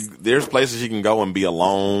there's places she can go and be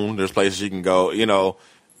alone. There's places she can go,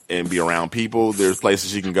 and be around people. There's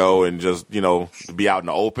places you can go and just, be out in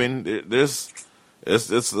the open.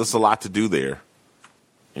 It's a lot to do there,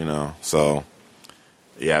 So,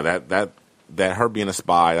 yeah, that her being a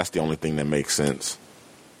spy, that's the only thing that makes sense.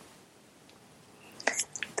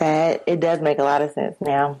 That it does make a lot of sense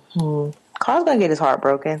now. Carl's gonna get his heart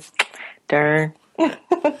broken. Darn. Yeah,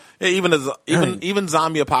 even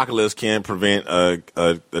zombie apocalypse can't prevent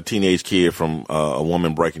a teenage kid from a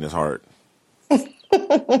woman breaking his heart.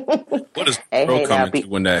 What is coming to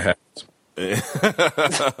when that happens?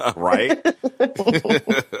 Right?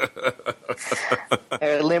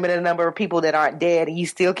 There are a limited number of people that aren't dead, and you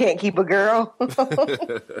still can't keep a girl.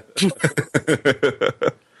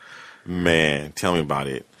 Man, tell me about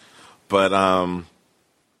it. But I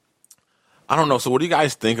don't know. So, what do you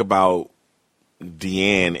guys think about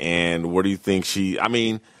Deanne, and what do you think I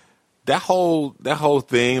mean, that whole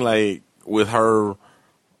thing, like with her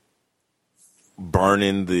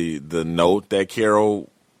burning the note that Carol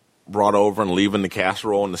brought over and leaving the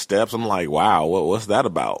casserole on the steps. I'm like, wow, what's that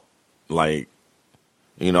about? Like,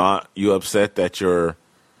 you upset that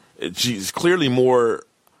she's clearly more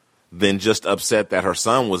than just upset that her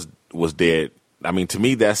son was dead. I mean, to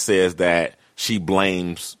me, that says that she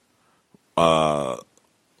blames our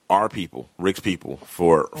people, Rick's people,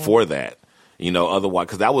 for that. Otherwise,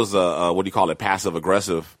 because that was what do you call it, passive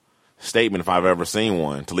aggressive statement if I've ever seen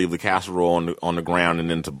one, to leave the casserole on the ground and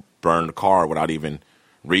then to burn the car without even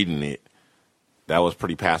reading it. That was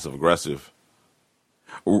pretty passive aggressive.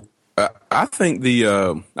 I think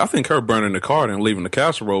her burning the car and leaving the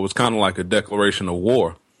casserole was kind of like a declaration of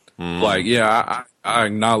war. Like, yeah, I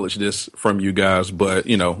acknowledge this from you guys, but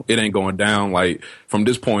it ain't going down. Like, from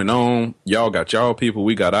this point on, y'all got y'all people,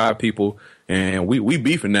 we got our people, and we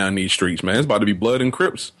beefing down these streets, man. It's about to be blood and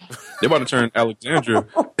Crips. They're about to turn Alexandria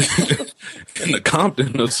into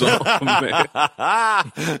Compton or something, man.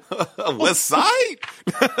 West Side?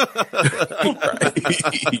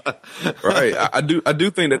 Right. I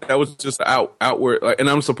do think that was just outward, like, and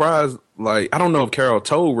I'm surprised. Like, I don't know if Carol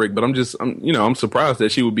told Rick, but I'm surprised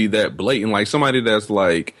that she would be that blatant. Like, somebody that's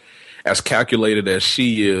like as calculated as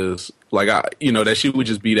she is, like, that she would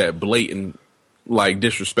just be that blatant, like,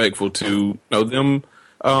 disrespectful to them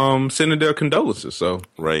sending their condolences. So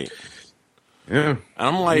right. Yeah.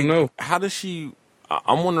 I'm like, how does she?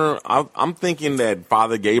 I'm wondering. I'm thinking that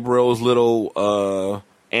Father Gabriel's little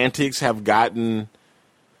antics have kind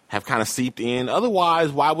of seeped in.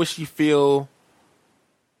 Otherwise, why would she feel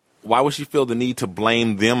the need to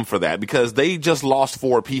blame them for that? Because they just lost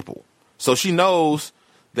 4 people, so she knows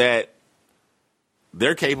that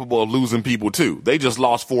they're capable of losing people too. They just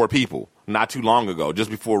lost 4 people not too long ago, just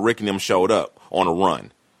before Rick and them showed up on a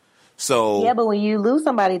run. So yeah, but when you lose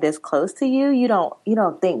somebody that's close to you, you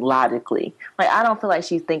don't think logically. Like, I don't feel like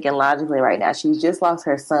she's thinking logically right now. She's just lost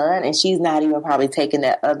her son, and she's not even probably taking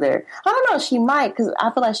that other. I don't know. She might, because I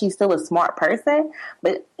feel like she's still a smart person,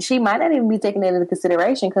 but she might not even be taking that into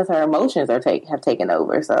consideration because her emotions have taken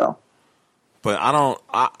over. So, but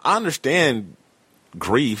I understand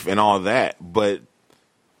grief and all that, but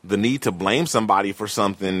the need to blame somebody for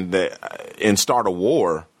something that and start a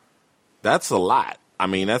war, that's a lot. I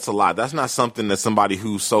mean, that's a lot. That's not something that somebody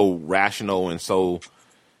who's so rational and so,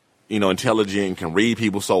 intelligent and can read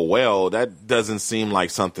people so well, that doesn't seem like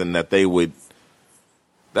something that they would.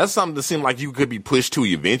 That's something that seems like you could be pushed to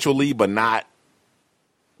eventually, but not.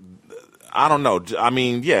 I don't know. I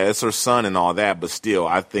mean, yeah, it's her son and all that, but still,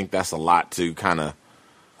 I think that's a lot to kind of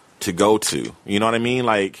to go to. You know what I mean?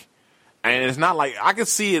 Like, and it's not like I could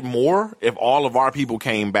see it more if all of our people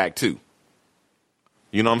came back too.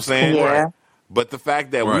 You know what I'm saying? yeah. But the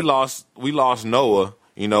fact that we lost Noah,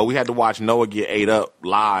 we had to watch Noah get ate up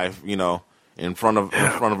live, in front of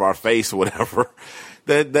our face or whatever.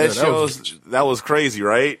 That shows that was crazy,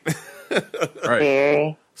 right? Right.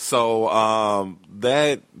 Very. So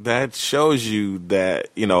that shows you that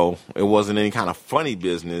it wasn't any kind of funny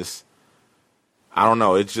business. I don't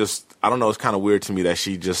know. It's kind of weird to me that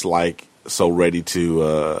she just like so ready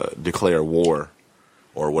to declare war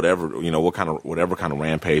or whatever. Whatever kind of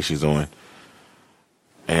rampage she's on.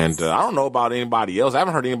 And I don't know about anybody else. I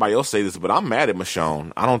haven't heard anybody else say this, but I'm mad at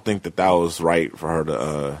Michonne. I don't think that was right for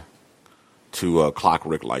her to clock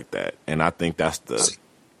Rick like that. And I think that's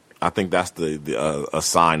a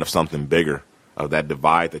sign of something bigger, of that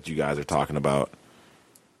divide that you guys are talking about.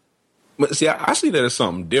 But see, I see that as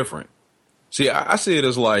something different. See, I see it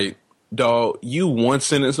as like, dog, you one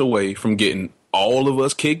sentence away from getting all of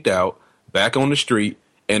us kicked out, back on the street.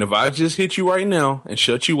 And if I just hit you right now and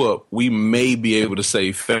shut you up, we may be able to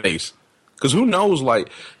save face. Because who knows,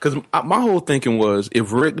 because my whole thinking was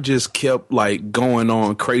if Rick just kept, going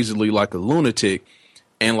on crazily like a lunatic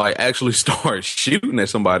and, actually start shooting at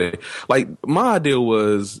somebody. My idea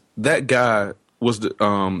was that guy was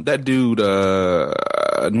that dude,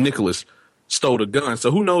 Nicholas, stole the gun. So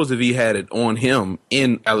who knows if he had it on him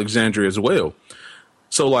in Alexandria as well.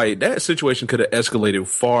 So, that situation could have escalated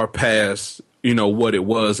far past what it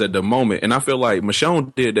was at the moment. And I feel like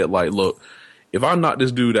Michonne did that, look, if I knock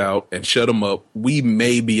this dude out and shut him up, we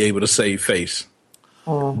may be able to save face.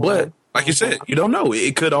 But like you said, you don't know.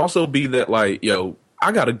 It could also be that,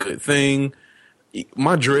 I got a good thing.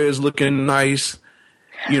 My dreads looking nice.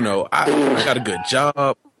 I got a good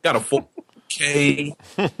job. Got a 4K.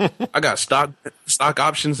 I got stock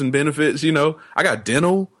options and benefits, I got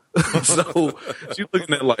dental. So she's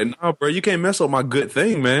looking at nah, bro, you can't mess up my good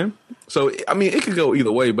thing, man. So I mean, it could go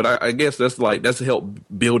either way, but I guess that's to help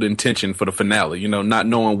build intention for the finale. Not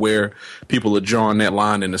knowing where people are drawing that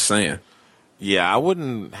line in the sand. Yeah, I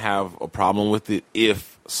wouldn't have a problem with it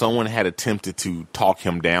if someone had attempted to talk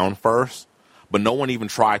him down first, but no one even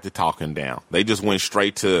tried to talk him down. They just went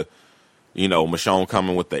straight to, Michonne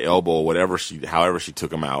coming with the elbow or whatever however she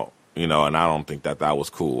took him out. And I don't think that was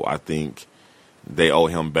cool. I think they owe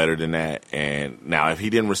him better than that. And now if he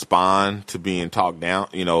didn't respond to being talked down,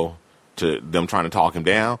 to them trying to talk him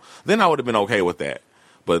down, then I would have been okay with that.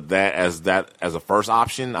 But that as a first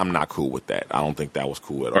option, I'm not cool with that. I don't think that was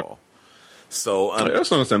cool at all. So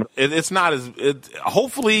that's understandable. It's not as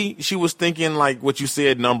hopefully she was thinking like what you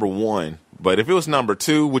said, number one. But if it was number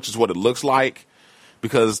two, which is what it looks like,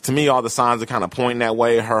 because to me all the signs are kind of pointing that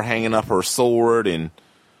way. Her hanging up her sword and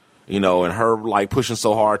and her pushing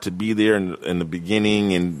so hard to be there in the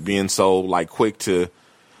beginning and being so quick to,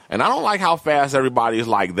 and I don't like how fast everybody is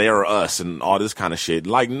they're us and all this kind of shit.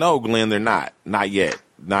 No, Glenn, they're not yet.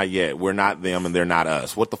 We're not them and they're not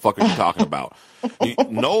us. What the fuck are you talking about?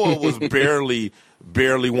 Noah was barely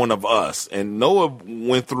one of us, and Noah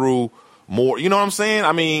went through more. You know what I'm saying?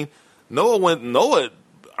 I mean, Noah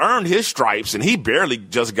earned his stripes and he barely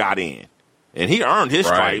just got in. And he earned his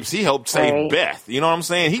stripes. He helped save Beth. You know what I'm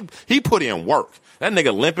saying? He put in work. That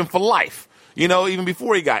nigga limping for life. Even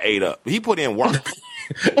before he got ate up. He put in work.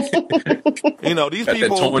 These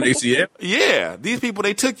people. Torn ACL? Yeah. These people,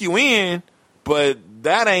 they took you in, but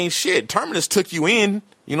that ain't shit. Terminus took you in.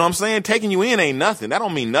 You know what I'm saying? Taking you in ain't nothing. That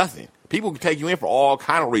don't mean nothing. People can take you in for all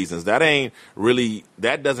kind of reasons. That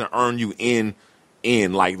doesn't earn you in.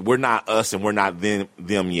 We're not us and we're not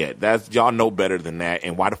them yet. That's y'all know better than that.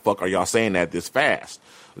 And why the fuck are y'all saying that this fast?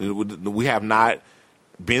 We have not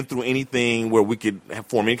been through anything where we could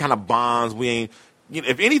form any kind of bonds. We ain't.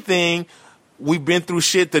 If anything, we've been through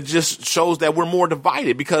shit that just shows that we're more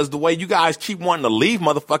divided. Because the way you guys keep wanting to leave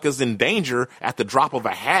motherfuckers in danger at the drop of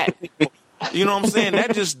a hat, You know what I'm saying?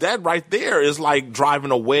 That right there is like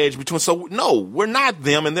driving a wedge between. So no, we're not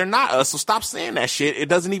them and they're not us. So stop saying that shit. It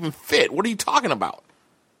doesn't even fit. What are you talking about?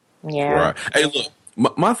 Yeah. Right. Hey,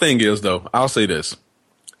 look, my thing is though, I'll say this.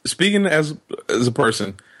 Speaking as a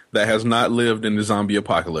person that has not lived in the zombie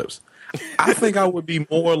apocalypse, I think I would be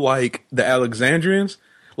more like the Alexandrians.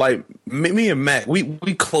 Like me and Mac, we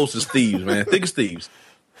close as thieves, man, thick as thieves.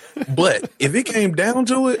 But if it came down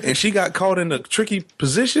to it and she got caught in a tricky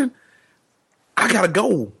position, I gotta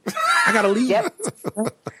go. I gotta leave. Yep.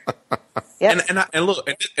 Yep. And look,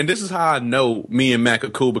 and this is how I know me and Mac are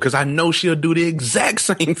cool, because I know she'll do the exact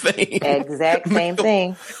same thing. Exact same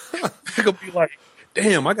thing. I could be like,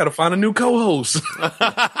 damn, I gotta find a new co-host.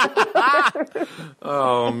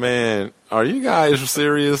 Oh man, are you guys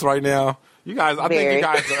serious right now? You guys, I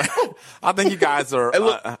think you guys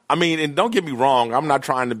are. I mean, and don't get me wrong, I'm not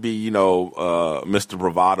trying to be, Mr.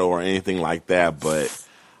 Bravado or anything like that, but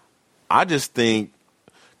I just think,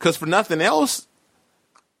 because for nothing else,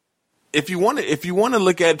 if you want to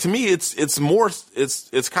look at it, to me, it's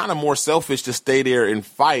kind of more selfish to stay there and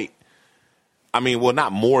fight. I mean, well,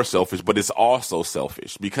 not more selfish, but it's also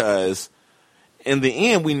selfish, because in the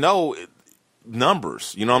end, we know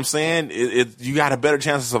numbers. You know what I'm saying? You got a better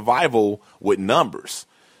chance of survival with numbers.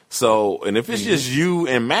 So, and if it's just you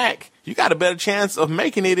and Mac, you got a better chance of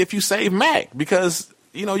making it if you save Mac, because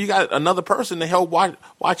you got another person to help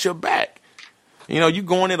watch your back. You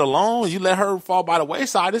going it alone, you let her fall by the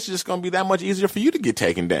wayside, it's just going to be that much easier for you to get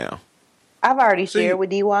taken down. I've already shared with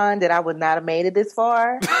D1 that I would not have made it this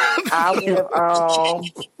far. I would have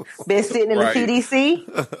been sitting in the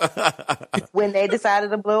TDC when they decided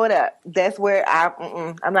to blow it up. That's where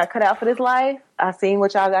I'm not cut out for this life. I've seen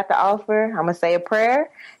what y'all got to offer. I'm going to say a prayer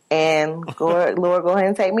and Lord, go ahead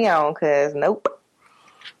and take me on, because nope.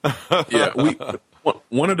 Yeah,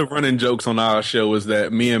 one of the running jokes on our show is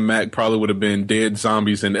that me and Mac probably would have been dead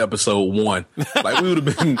zombies in episode 1. Like we would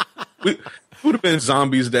have been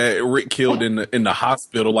zombies that Rick killed in the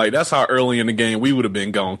hospital. Like that's how early in the game we would have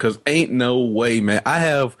been gone. Because ain't no way, man.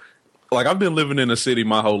 I've been living in a city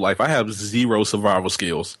my whole life. I have 0 survival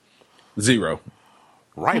skills, 0.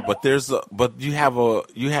 Right, but you have a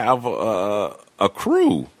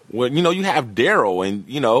crew. Well, you have Daryl and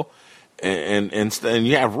and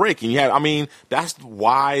you have Rick, and I mean, that's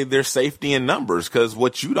why there's safety in numbers, because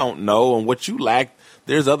what you don't know and what you lack,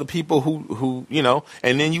 there's other people who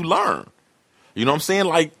and then you learn. You know what I'm saying?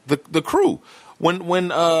 Like the crew, when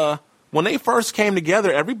they first came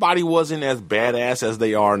together, everybody wasn't as badass as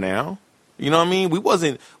they are now. You know what I mean?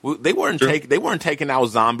 They weren't taking out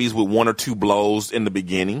zombies with 1 or 2 blows in the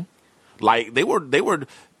beginning. Like they were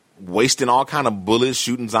wasting all kind of bullets,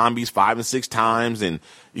 shooting zombies 5 and 6 times, and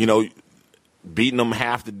beating them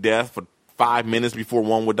half to death for 5 minutes before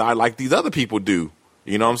one would die, like these other people do.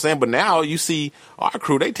 You know what I'm saying? But now you see our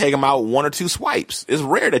crew, they take them out 1 or 2 swipes. It's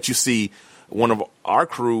rare that you see one of our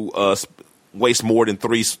crew waste more than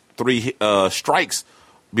three strikes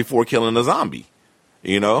before killing a zombie.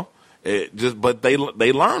 But they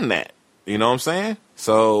learned that. You know what I'm saying?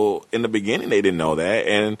 So in the beginning they didn't know that,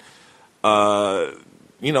 and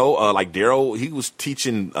like Daryl, he was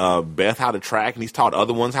teaching Beth how to track, and he's taught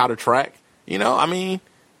other ones how to track. I mean,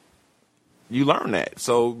 you learn that.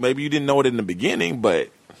 So maybe you didn't know it in the beginning, but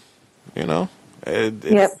Yep.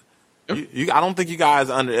 I don't think you guys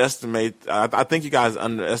underestimate. I think you guys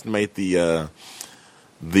underestimate the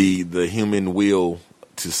human will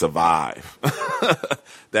to survive.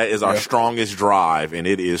 That is our strongest drive, and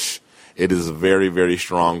it is a very, very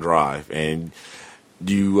strong drive. And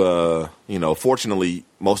fortunately,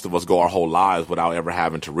 most of us go our whole lives without ever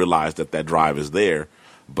having to realize that drive is there.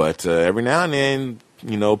 But every now and then,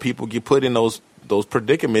 people get put in those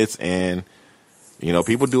predicaments, and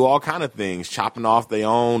people do all kind of things, chopping off their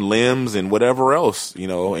own limbs and whatever else,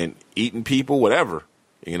 and eating people, whatever.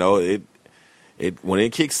 When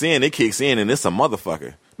it kicks in, and it's a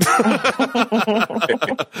motherfucker.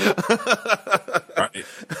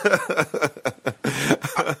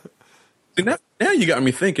 Now you got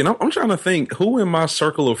me thinking. I'm trying to think who in my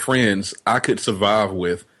circle of friends I could survive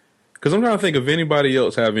with, because I'm trying to think if anybody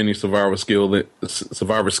else have any survivor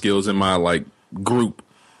skills in my group.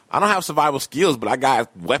 I don't have survival skills, but I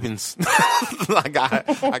got weapons. I got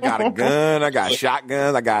a gun. I got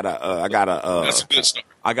shotguns. I got a That's a good start.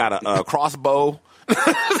 I got a crossbow.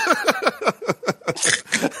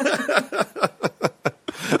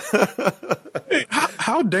 Hey,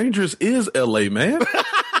 how dangerous is LA, man?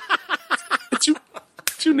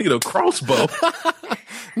 You need a crossbow.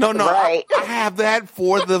 No, right. I have that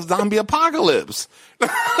for the zombie apocalypse.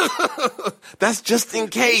 That's just in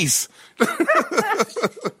case.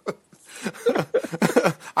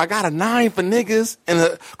 I got a 9 for niggas and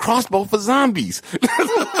a crossbow for zombies.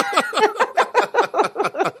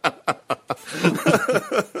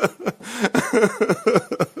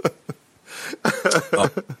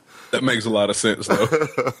 That makes a lot of sense, though.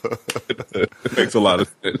 It makes a lot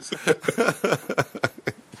of sense.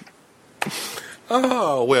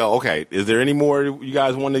 Oh, well, okay. Is there any more you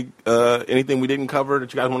guys want to, anything we didn't cover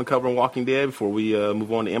that you guys want to cover in Walking Dead before we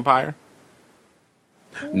move on to Empire?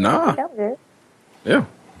 Nah. That was good. Yeah.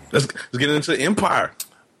 Let's get into Empire.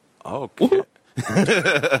 Okay.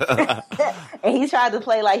 And he tried to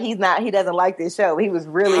play like he doesn't like this show. He was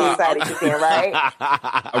really excited to see it,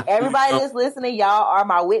 right? Everybody that's listening, y'all are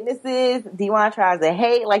my witnesses. D1 tries to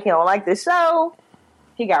hate like he don't like the show.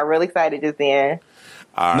 He got really excited just then.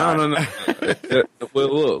 No.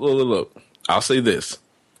 Well, look. I'll say this.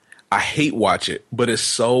 I hate watch it, but it's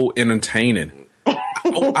so entertaining.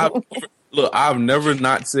 I've never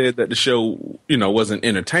not said that the show, wasn't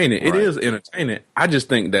entertaining. It is entertaining. I just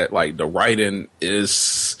think that, like, the writing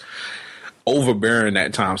is overbearing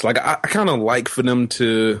at times. Like, I kind of like for them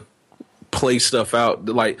to play stuff out.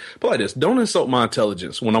 Like, play this. Don't insult my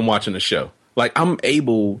intelligence when I'm watching the show. Like, I'm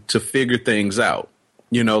able to figure things out.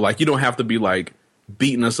 Like, you don't have to be, like,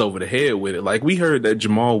 beating us over the head with it. Like, we heard that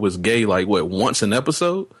Jamal was gay, like, once an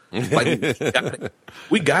episode? Like,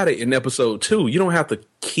 we got it in episode 2. You don't have to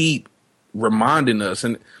keep reminding us.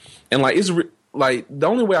 And like, it's like, the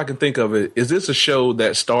only way I can think of it is this a show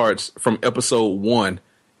that starts from episode 1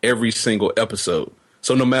 every single episode.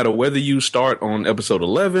 So no matter whether you start on episode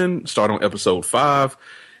 11, start on episode 5,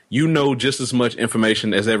 just as much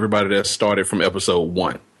information as everybody that started from episode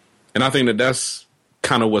 1. And I think that that's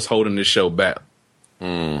kind of what's holding this show back.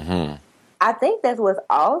 Mm-hmm. I think that's what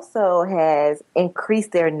also has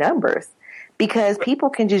increased their numbers because people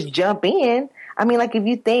can just jump in. I mean, like, if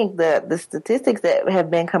you think the statistics that have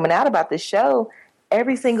been coming out about the show,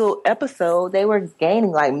 every single episode, they were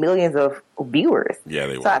gaining like millions of viewers. Yeah,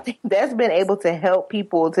 they were. So I think that's been able to help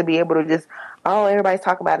people to be able to just, everybody's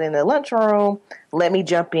talking about it in the lunchroom. Let me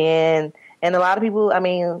jump in. And a lot of people, I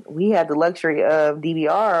mean, we have the luxury of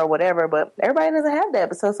DVR or whatever, but everybody doesn't have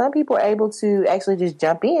that. So some people are able to actually just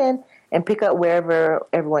jump in and pick up wherever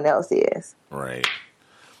everyone else is. Right.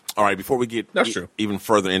 All right, before we get true. even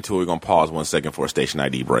further into it, we're going to pause 1 second for a station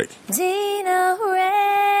ID break. Dino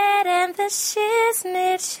Red and the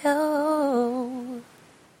Shiznit Show.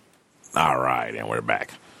 All right, and we're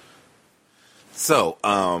back. So,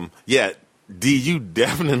 D, you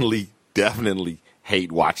definitely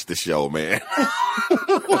hate watch the show, man.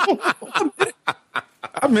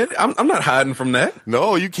 I mean, I'm not hiding from that.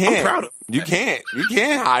 No, you can't. I'm proud of it. You can't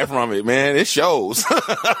hide from it, man. It shows.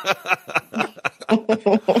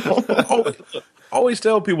 Always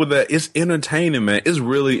tell people that it's entertaining, man. It's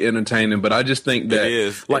really entertaining, but I just think that it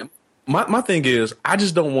is. Like, my thing is, I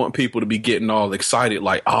just don't want people to be getting all excited,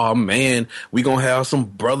 like, oh man, we gonna have some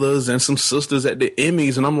brothers and some sisters at the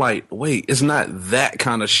Emmys, and I'm like, wait, it's not that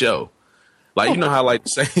kind of show. Like, how, like,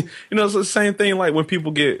 it's the same thing, like, when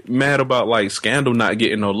people get mad about, like, Scandal not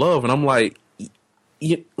getting no love, and I'm like,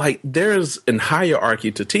 there's a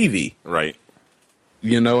hierarchy to TV. Right.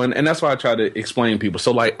 And that's why I try to explain to people.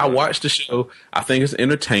 So, like, I watch the show. I think it's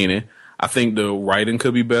entertaining. I think the writing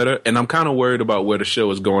could be better. And I'm kind of worried about where the show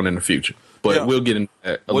is going in the future. But we'll get into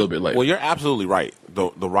that a little bit later. Well, you're absolutely right. The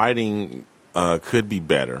writing could be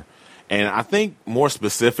better. And I think more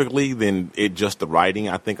specifically than it just the writing,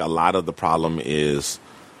 I think a lot of the problem is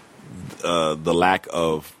the lack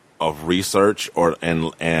of research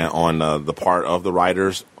and on the part of the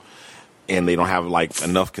writers, and they don't have like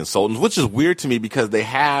enough consultants, which is weird to me because they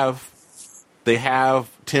have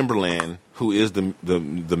Timberland, who is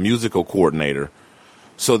the musical coordinator,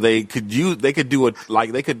 so they could do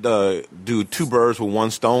two birds with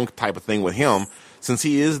one stone type of thing with him, since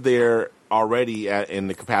he is there already in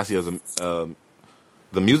the capacity of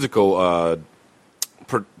the musical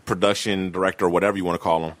production director or whatever you want to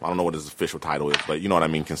call him. I don't know what his official title is, but you know what I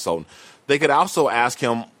mean, consultant. They could also ask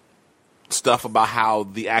him stuff about how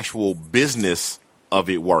the actual business of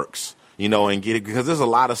it works, and get it, because there's a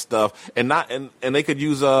lot of stuff, and they could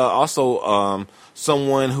use also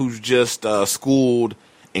someone who's just schooled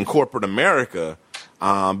in corporate America,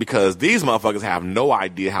 because these motherfuckers have no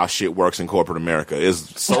idea how shit works in corporate America.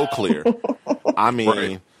 It's so clear. I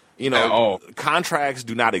mean, right. Contracts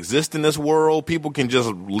do not exist in this world. People can just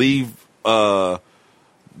leave.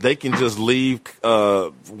 They can just leave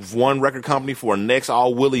one record company for next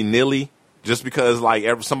all willy nilly just because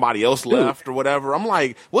somebody else left or whatever. I'm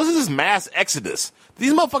like, what is this mass exodus?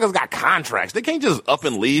 These motherfuckers got contracts. They can't just up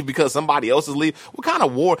and leave because somebody else is leaving. What kind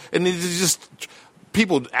of war? And it's just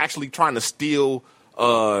people actually trying to steal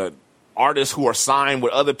all artists who are signed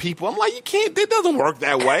with other people. I'm like, you can't. It doesn't work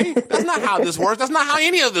that way. That's not how this works. That's not how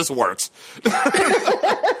any of this works.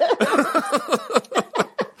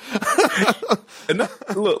 And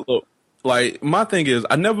look. Like, my thing is,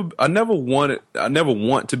 I never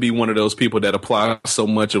want to be one of those people that apply so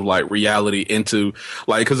much of like reality into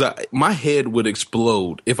like, because my head would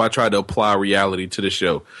explode if I tried to apply reality to the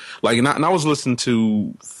show. Like, and I was listening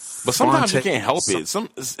to, but sometimes you can't help it.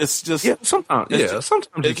 It's just sometimes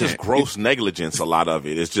it's just gross negligence. A lot of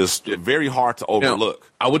it. It's just very hard to overlook.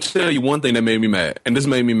 Now, I would tell you one thing that made me mad, and this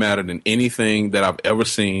made me madder than anything that I've ever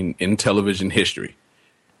seen in television history.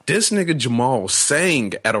 This nigga Jamal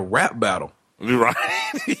sang at a rap battle. Right.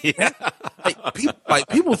 Yeah.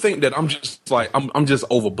 People think that I'm just like I'm just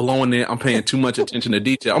overblowing it. I'm paying too much attention to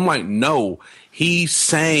detail. I'm like, no, he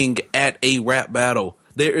sang at a rap battle.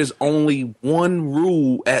 There is only one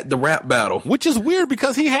rule at the rap battle, which is weird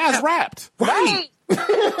because he has rapped. Right.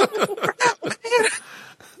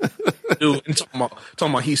 Dude, and talking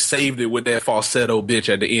about he saved it with that falsetto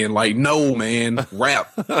bitch at the end. Like, no, man,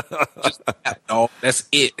 rap. Just rap, dog. That's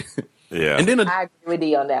it. Yeah. And then I agree with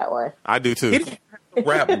you on that one. I do too. He didn't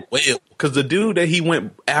rap well because the dude that he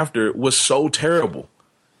went after was so terrible.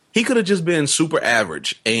 He could have just been super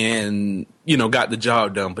average and, got the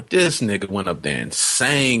job done. But this nigga went up there and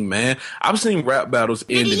sang, man. I've seen rap battles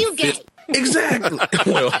end in fist. Exactly.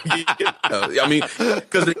 Well, I mean,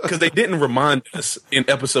 because they didn't remind us in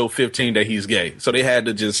episode 15 that he's gay, so they had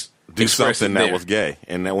to just do something that was gay.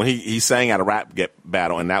 And then when he sang at a rap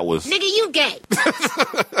battle, and that was Nigga, you gay.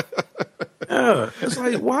 Yeah, it's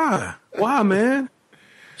like why, man?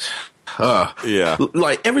 Yeah,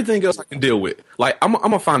 like everything else I can deal with. Like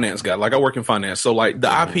I'm a finance guy. Like I work in finance, so like the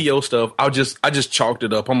IPO stuff, I just chalked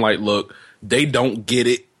it up. I'm like, look, they don't get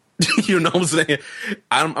it. You know what I'm saying?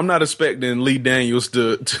 I'm not expecting Lee Daniels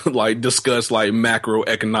to like discuss like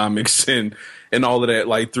macroeconomics and all of that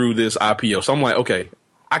like through this IPO. So I'm like, okay,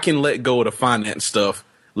 I can let go of the finance stuff,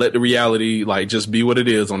 let the reality like just be what it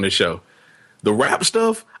is on this show. The rap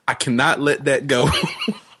stuff, I cannot let that go.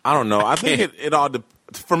 I don't know. I think it all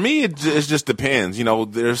for me it just depends.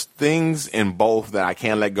 There's things in both that I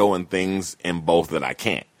can let go and things in both that I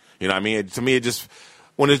can't. You know what I mean? To me, I guess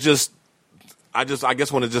when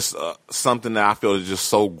it's just something that I feel is just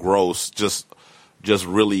so gross, just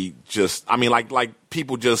really I mean, like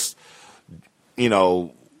people just,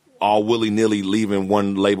 all willy-nilly leaving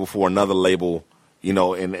one label for another label,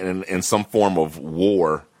 in some form of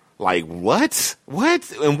war. Like, what?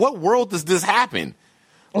 In what world does this happen?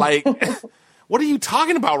 Like, what are you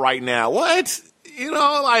talking about right now? What?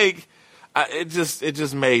 It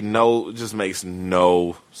just makes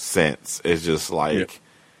no sense. It's just like... Yeah.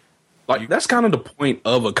 Like, that's kind of the point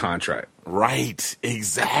of a contract. Right,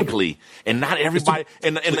 exactly. And not everybody,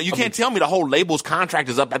 and you can't tell me the whole label's contract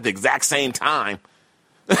is up at the exact same time.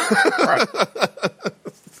 Right.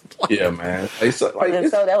 Yeah, man. So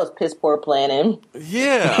that was piss poor planning.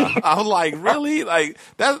 Yeah. I was like, really? Like,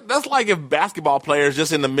 that's like if basketball players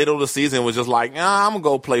just in the middle of the season was just like, I'm going to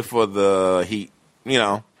go play for the Heat,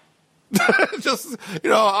 just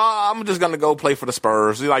I'm just gonna go play for the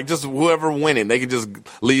Spurs. Like, just whoever winning, they can just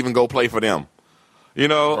leave and go play for them.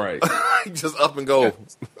 Right? Just up and go.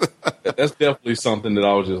 That's definitely something that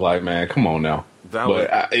I was just like, man, come on now.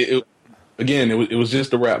 It was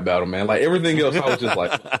just a rap battle, man. Like everything else, I was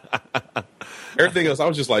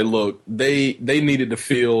just like, look, they needed to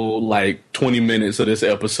fill like 20 minutes of this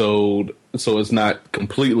episode, so it's not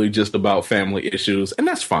completely just about family issues, and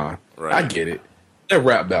that's fine. Right. I get it. That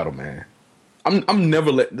rap battle, man. I'm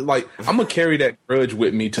never I'm gonna carry that grudge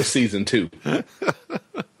with me to season 2,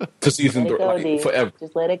 to season 3, like, forever.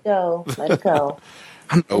 Just let it go. Let it go.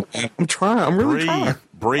 I know. I'm trying. I'm really trying.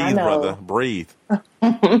 Breathe, brother. Breathe.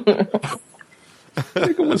 Nigga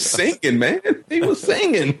was singing, man. He was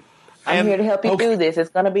singing. I'm here to help you through this. It's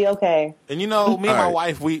gonna be okay. And me and my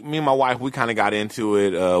wife, we kind of got into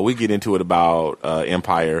it. We get into it about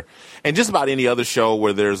Empire and just about any other show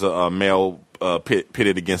where there's a male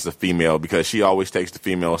pitted against a female, because she always takes the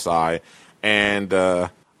female side. And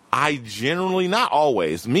I generally, not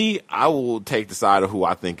always, I will take the side of who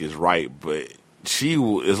I think is right, but she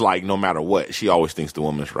is like, no matter what, she always thinks the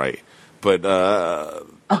woman's right. But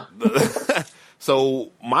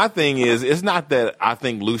so my thing is, it's not that I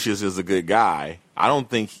think Lucius is a good guy. I don't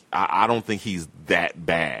think he's that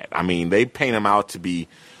bad. I mean, they paint him out to be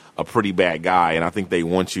a pretty bad guy, and I think they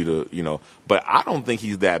want you to, but I don't think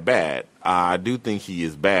he's that bad. I do think he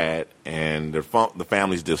is bad, and the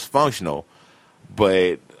family's dysfunctional,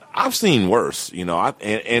 but I've seen worse,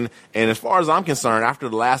 and as far as I'm concerned, after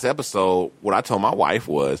the last episode, what I told my wife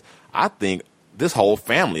was, I think this whole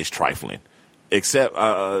family is trifling. Except,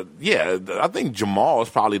 I think Jamal is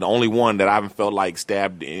probably the only one that I haven't felt like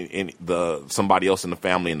stabbed in somebody else in the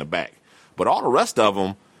family in the back. But all the rest of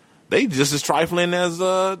them, they just as trifling as,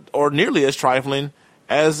 or nearly as trifling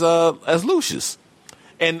as Lucius.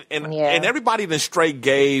 And everybody then straight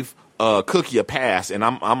gave Cookie a pass, and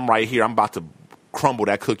I'm right here. I'm about to crumble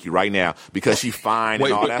that cookie right now because she's fine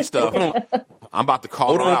and all that stuff. I'm about to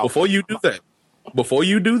call her out. Before you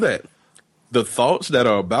do that, the thoughts that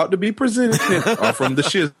are about to be presented are from the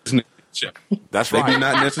Shiznit show. That's right. They do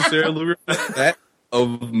not necessarily reflect that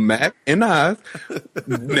of Mac and I.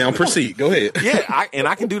 Now proceed. Go ahead. Yeah,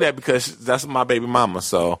 I can do that because that's my baby mama.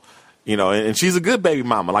 So, and she's a good baby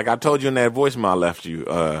mama. Like I told you in that voicemail I left you.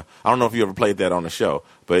 I don't know if you ever played that on the show,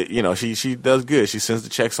 but she does good. She sends the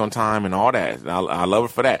checks on time and all that. And I love her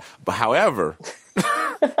for that. But however,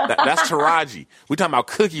 that's Taraji. We're talking about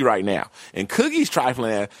Cookie right now. And Cookie's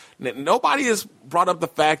trifling. Nobody has brought up the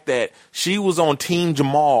fact that she was on Team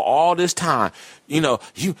Jamal all this time. You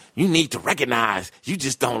need to recognize you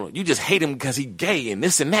just hate him because he's gay and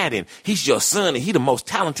this and that, and he's your son and he the most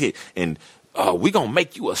talented, and we're going to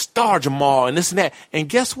make you a star, Jamal, and this and that. And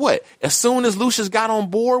guess what? As soon as Lucius got on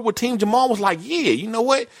board with Team Jamal, was like, yeah, you know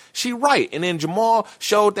what? She right. And then Jamal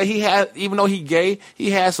showed that he had, even though he gay,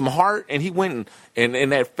 he had some heart, and he went and in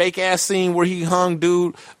that fake-ass scene where he hung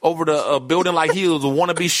dude over the building like he was a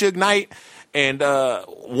wannabe Suge Knight and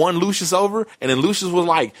won Lucius over. And then Lucius was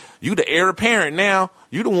like, you the heir apparent now.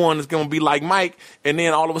 You the one that's going to be like Mike. And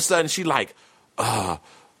then all of a sudden she like,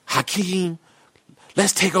 Hakeem,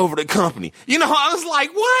 let's take over the company. I was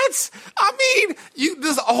like, what? I mean,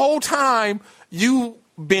 this whole time you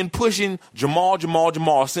been pushing Jamal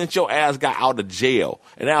since your ass got out of jail.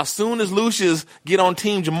 And now as soon as Lucius get on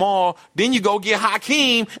Team Jamal, then you go get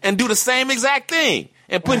Hakeem and do the same exact thing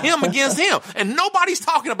and put him against him. And nobody's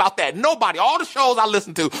talking about that. Nobody. All the shows I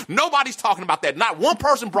listen to, nobody's talking about that. Not one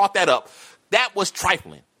person brought that up. That was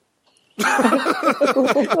trifling. Hey,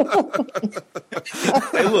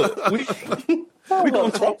 look, we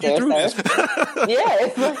gonna talk you through this.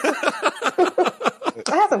 Yes.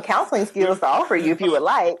 I have some counseling skills to offer you if you would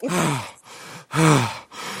like. No,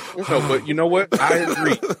 but you know what? I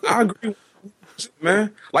agree,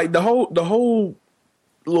 man. Like the whole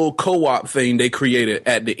little co-op thing they created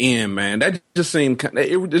at the end, man. That just seemed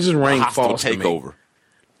it just rang false to me. Takeover.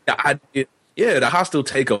 The hostile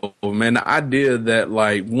takeover, man. The idea that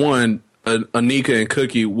like Anika and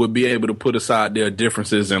Cookie would be able to put aside their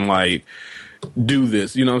differences and like do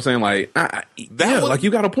this, you know what I'm saying? Like like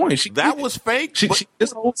you got a point. That was fake. She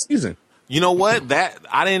this whole season. You know what? That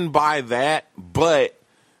I didn't buy that, but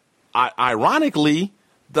ironically,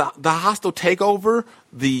 the hostile takeover,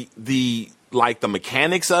 the like the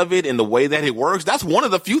mechanics of it and the way that it works, that's one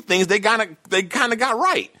of the few things they kind of got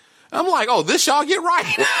right. I'm like, oh, this y'all get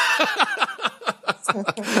right.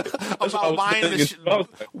 About buying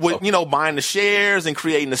buying the shares and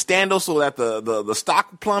creating the scandal so that the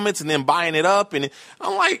stock plummets and then buying it up, and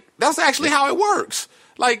I'm like, that's actually how it works.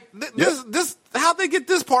 Like this how they get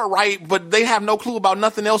this part right, but they have no clue about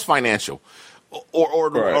nothing else financial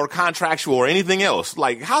or contractual or anything else.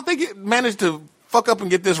 Like how they manage to fuck up and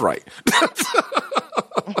get this right.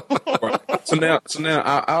 So now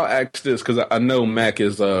I'll ask this because I know Mac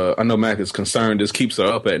is concerned. This keeps her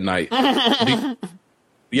up at night.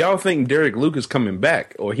 Do y'all think Derek Luke is coming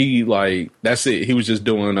back, or he like that's it? He was just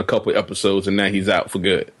doing a couple episodes and now he's out for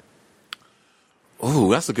good. Oh,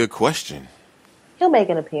 that's a good question. He'll make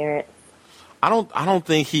an appearance. I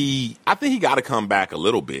think he got to come back a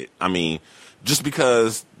little bit. I mean, just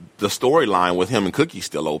because the storyline with him and Cookie's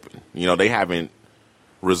still open. They haven't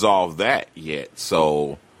resolved that yet.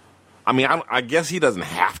 So, I mean, I guess he doesn't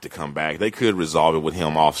have to come back. They could resolve it with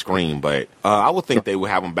him off screen, but I would think they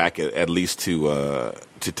would have him back at least to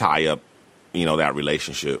tie up, that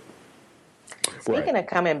relationship. Speaking of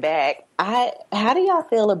coming back, how do y'all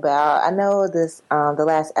feel about? I know this the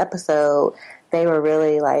last episode they were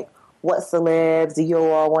really like, what celebs do you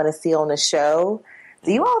all want to see on the show?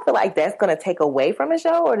 Do you all feel like that's going to take away from the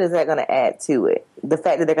show, or is that going to add to it? The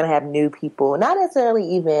fact that they're going to have new people, not necessarily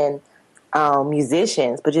even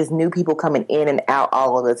musicians, but just new people coming in and out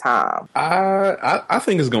all of the time. I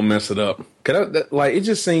think it's going to mess it up. It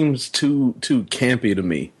just seems too campy to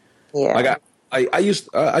me. Yeah. Like I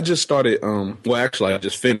just started. I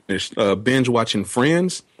just finished binge watching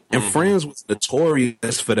Friends. And Friends was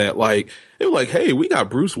notorious for that. Like, they were like, hey, we got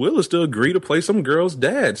Bruce Willis to agree to play some girl's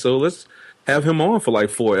dad. So let's have him on for like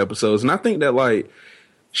 4 episodes. And I think that like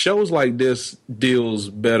shows like this deals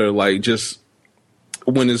better, like just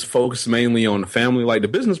when it's focused mainly on the family, like the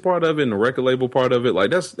business part of it and the record label part of it.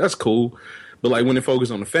 Like that's cool. But like when it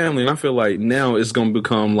focuses on the family, and I feel like now it's going to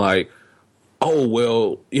become like oh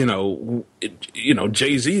well,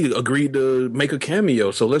 Jay-Z agreed to make a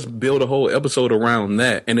cameo, so let's build a whole episode around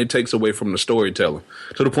that, and it takes away from the storytelling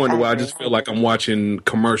to the point where I just feel like I'm watching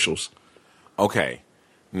commercials. Okay,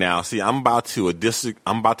 now see, I'm about to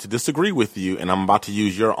disagree with you, and I'm about to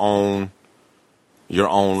use your own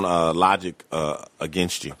logic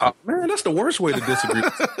against you. Man, that's the worst way to disagree.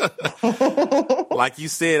 Like you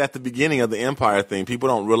said at the beginning of the Empire thing, people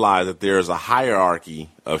don't realize that there's a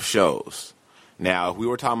hierarchy of shows. Now, if we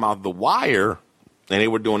were talking about The Wire and they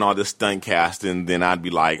were doing all this stunt casting, then I'd be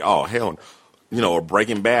like, oh, hell, or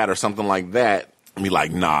Breaking Bad or something like that. I'd be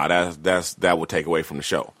like, nah, that would take away from the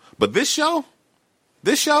show. But this show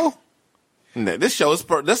is the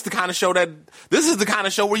kind of show this is the kind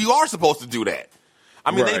of show where you are supposed to do that. I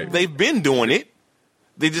mean, right. they've been doing it.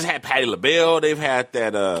 They just had Patti LaBelle. They've had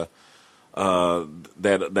that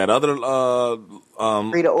other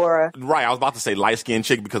Rita Ora. Right, I was about to say light skinned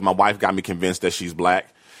chick because my wife got me convinced that she's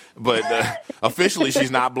black. But officially she's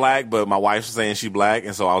not black, but my wife's saying she's black,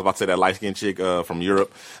 and so I was about to say that light skinned chick from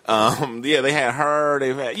Europe. They had her.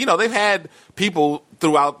 They've had people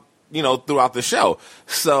throughout the show.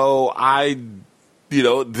 So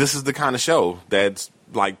this is the kind of show that's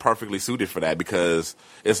like perfectly suited for that, because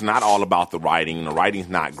it's not all about the writing. The writing's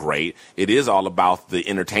not great. It is all about the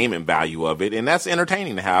entertainment value of it, and that's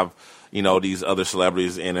entertaining to have these other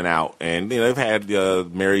celebrities in and out. And they've had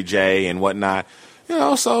Mary J. and whatnot.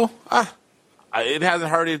 So it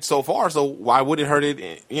hasn't hurt it so far. So why would it hurt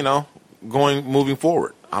it? Moving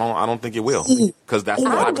forward, I don't think it will, because that's the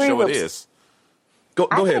type of show it is. Go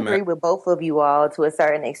ahead, I agree with both of you all to a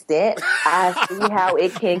certain extent. I see how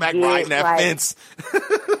it can Back get right in that fence.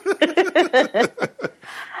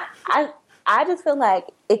 I just feel like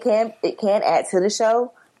it can add to the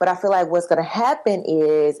show, but I feel like what's going to happen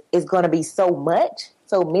is it's going to be so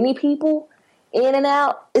many people in and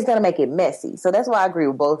out, it's going to make it messy. So that's why I agree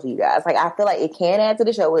with both of you guys. Like, I feel like it can add to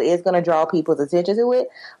the show. It is going to draw people's attention to it,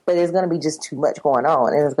 but it's going to be just too much going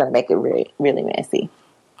on, and it's going to make it really, really messy.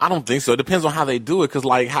 I don't think so. It depends on how they do it, because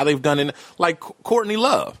like how they've done it, like Courtney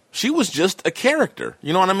Love, she was just a character.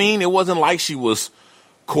 You know what I mean? It wasn't like she was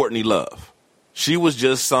Courtney Love. She was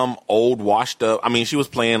just some old washed up. I mean, she was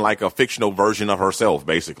playing like a fictional version of herself,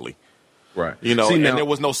 basically. Right. And there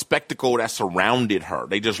was no spectacle that surrounded her.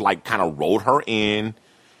 They just like kind of rolled her in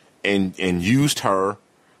and used her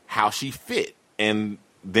how she fit, and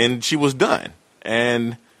then she was done.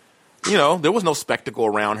 And there was no spectacle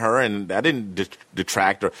around her, and that didn't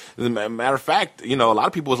detract her. As a matter of fact, a lot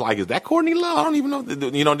of people was like, is that Courtney Love? I don't even know.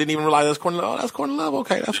 Didn't even realize that's Courtney Love. Oh, that's Courtney Love.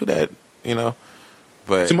 Okay, that's who that,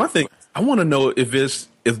 But see, my thing, I want to know if this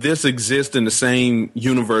exists in the same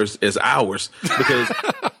universe as ours, because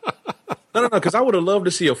no, because I would have loved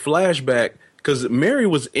to see a flashback, because Mary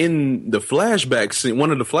was in the flashback scene, one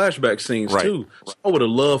of the flashback scenes too. So I would have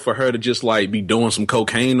loved for her to just like be doing some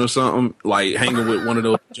cocaine or something, like hanging with one of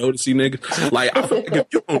those Jodeci niggas. Like, I feel like if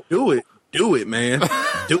you don't do it, man.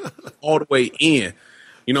 Do it all the way in.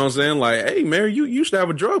 You know what I'm saying? Like, hey, Mary, you used to have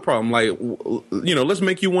a drug problem. Like, let's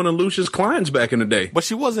make you one of Lucia's clients back in the day. But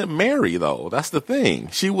she wasn't Mary, though. That's the thing.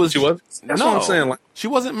 She was. That's what I'm saying. Like, she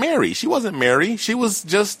wasn't Mary. She wasn't Mary. She was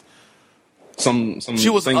just. She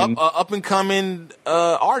was up and coming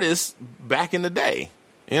artist back in the day.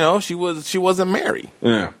 She wasn't Mary.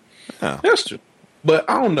 Yeah, that's true. But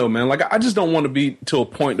I don't know, man. Like, I just don't want to be to a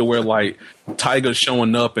point to where like Tyga's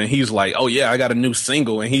showing up and he's like, "Oh yeah, I got a new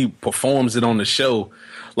single," and he performs it on the show.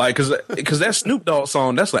 Like, because that Snoop Dogg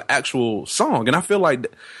song, that's an actual song, and I feel like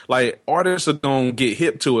artists are gonna get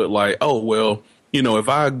hip to it. Like, oh well, if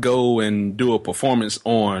I go and do a performance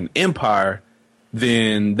on Empire,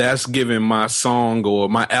 then that's giving my song or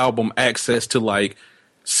my album access to like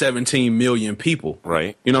 17 million people.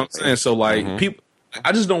 Right. You know what I'm saying? So like people,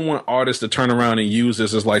 I just don't want artists to turn around and use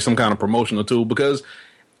this as like some kind of promotional tool, because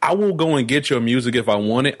I will go and get your music if I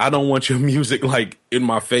want it. I don't want your music like in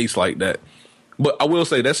my face like that. But I will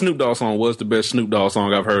say that Snoop Dogg song was the best Snoop Dogg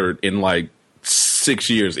song I've heard in like 6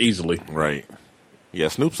 years easily. Right. Yeah,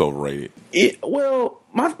 Snoop's overrated. All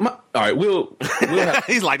right, we'll have,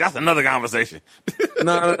 he's like, that's another conversation.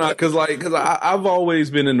 No, because I've always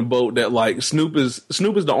been in the boat that like Snoop is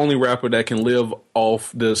the only rapper that can live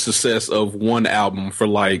off the success of one album for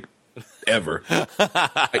like ever.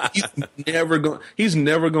 Like, he's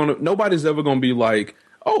never gonna. Nobody's ever gonna be like,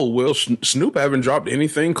 oh well, Snoop haven't dropped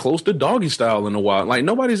anything close to Doggy Style in a while. Like,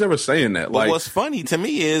 nobody's ever saying that. But like, what's funny to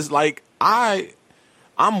me is like I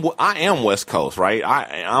am West Coast, right?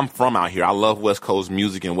 I'm from out here. I love West Coast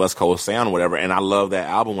music and West Coast sound or whatever, and I love that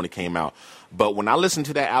album when it came out. But when I listen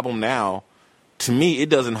to that album now, to me, it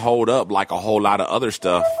doesn't hold up like a whole lot of other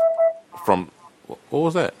stuff from... What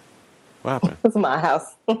was that? What happened? It's my house,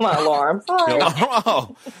 my alarm. Sorry.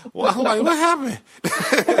 Oh, well, I'm like, what happened?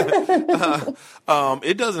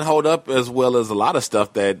 It doesn't hold up as well as a lot of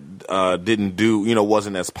stuff that didn't do,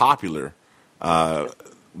 wasn't as popular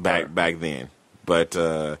back then. But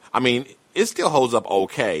I mean, it still holds up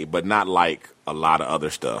okay, but not like a lot of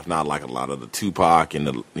other stuff. Not like a lot of the Tupac and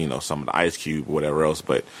the some of the Ice Cube or whatever else.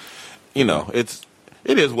 But it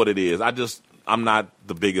is what it is. I'm not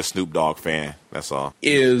the biggest Snoop Dogg fan. That's all.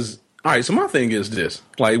 All right, so my thing is this.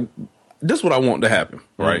 Like, this is what I want to happen,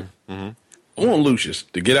 right? Mm-hmm. I want Lucius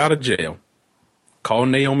to get out of jail, call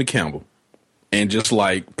Naomi Campbell, and just,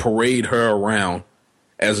 like, parade her around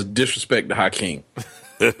as a disrespect to Hakeem.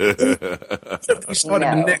 He started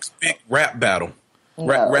the next big rap battle.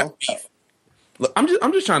 Rap beef. Look, I'm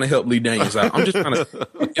just trying to help Lee Daniels out. I'm just trying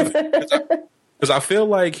to... Because I feel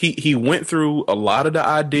like he went through a lot of the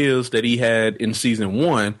ideas that he had in season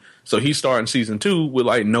 1, so he's starting season 2 with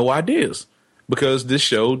like no ideas because this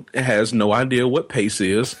show has no idea what pace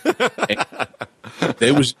is.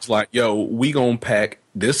 They was just like, yo, we gonna pack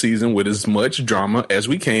this season with as much drama as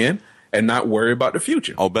we can and not worry about the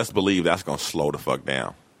future. Oh, best believe that's gonna slow the fuck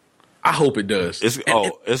down. I hope it does.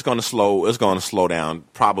 It's gonna slow down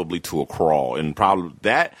probably to a crawl, and probably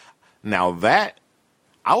that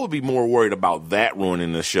I would be more worried about that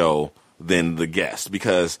ruining the show than the guest,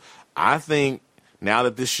 because I think now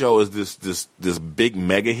that this show is this big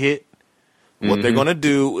mega hit, what they're gonna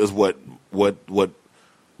do is what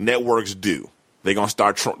networks do. They're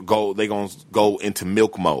gonna go into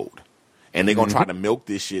milk mode, and they're gonna try to milk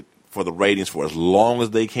this shit for the ratings for as long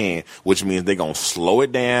as they can, which means they're gonna slow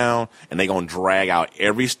it down and they're gonna drag out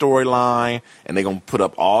every storyline, and they're gonna put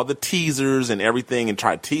up all the teasers and everything and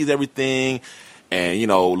try to tease everything. And,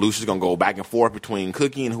 Lucius going to go back and forth between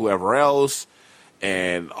Cookie and whoever else.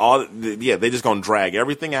 And they're just going to drag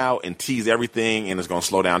everything out and tease everything, and it's going to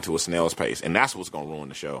slow down to a snail's pace. And that's what's going to ruin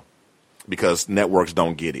the show, because networks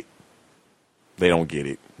don't get it. They don't get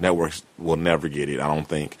it. Networks will never get it, I don't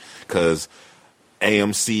think, because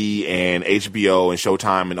AMC and HBO and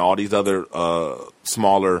Showtime and all these other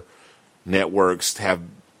smaller networks have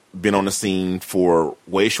been on the scene for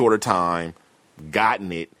way shorter time, got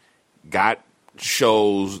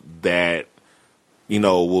shows that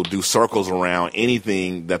will do circles around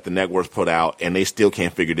anything that the networks put out, and they still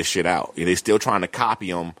can't figure this shit out. They're still trying to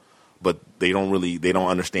copy them, but they don't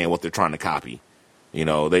understand what they're trying to copy. They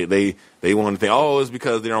want to think, it's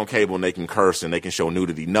because they're on cable and they can curse and they can show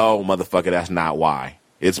nudity. No, motherfucker, that's not why.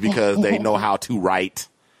 It's because they know how to write.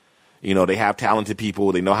 They have talented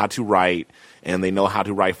people. They know how to write, and they know how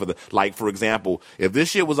to write for example, if this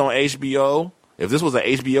shit was on HBO, if this was an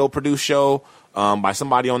HBO produced show by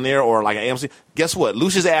somebody on there or like an AMC, guess what?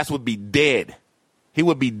 Lucius' ass would be dead. He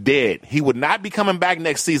would be dead. He would not be coming back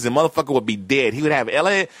next season. Motherfucker would be dead. He would have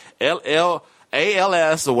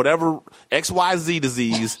ALS or whatever XYZ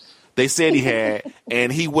disease they said he had,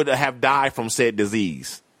 and he would have died from said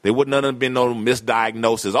disease. There wouldn't have been no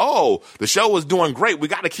misdiagnosis. Oh, the show was doing great. We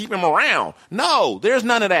got to keep him around. No, there's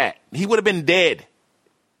none of that. He would have been dead.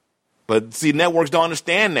 But see, networks don't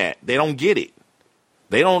understand that. They don't get it.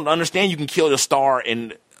 They don't understand you can kill the star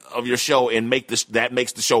of your show and that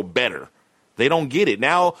makes the show better. They don't get it.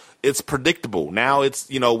 Now it's predictable. Now it's,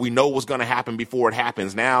 we know what's going to happen before it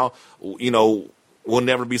happens. Now, we'll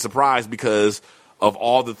never be surprised because of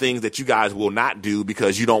all the things that you guys will not do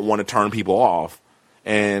because you don't want to turn people off.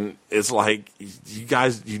 And it's like, you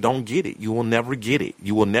guys, you don't get it. You will never get it.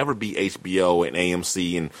 You will never be HBO and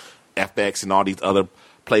AMC and FX and all these other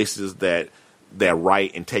places that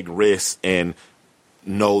write and take risks and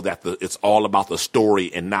know that it's all about the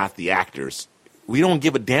story and not the actors. We don't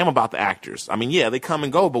give a damn about the actors. I mean, yeah, they come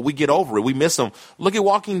and go, but we get over it. We miss them. Look at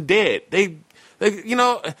Walking Dead. They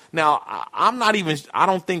now I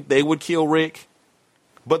don't think they would kill Rick,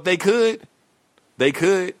 but they could. They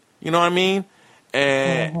could. You know what I mean?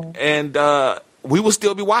 And we will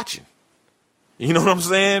still be watching. You know what I'm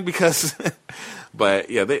saying? Because, but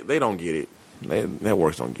yeah, they don't get it.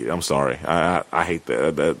 Networks don't get it. I'm sorry. I hate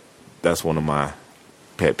that. That's one of my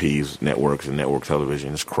pet peeves, networks and network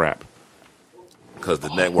television. It's crap. Because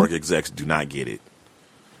the network execs do not get it.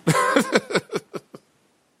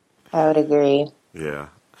 I would agree. Yeah.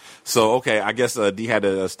 So, okay, I guess D had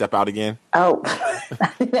to step out again. Oh,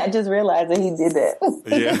 I just realized that he did that.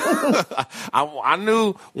 Yeah. I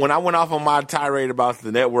knew when I went off on my tirade about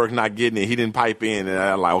the network not getting it, he didn't pipe in, and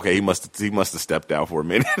I'm like, okay, he must have stepped out for a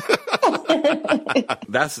minute.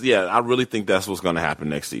 I really think that's what's going to happen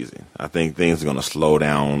next season. I think things are going to slow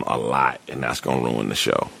down a lot, and that's going to ruin the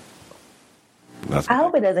show. I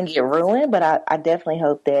hope it doesn't get ruined, but I definitely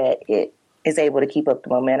hope that is able to keep up the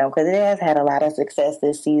momentum, because it has had a lot of success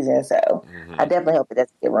this season. So I definitely hope it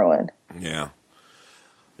doesn't get ruined. Yeah.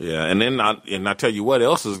 Yeah. And then I tell you what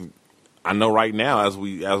else is, I know right now as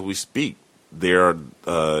we speak, their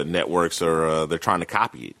networks are they're trying to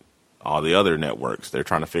copy it. All the other networks, they're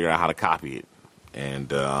trying to figure out how to copy it. And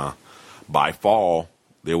by fall,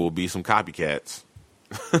 there will be some copycats.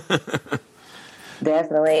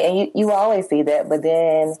 Definitely. And you always see that, but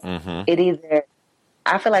then it either,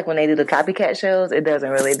 I feel like when they do the copycat shows, it doesn't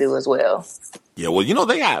really do as well. Yeah, well, you know,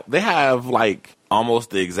 they have like almost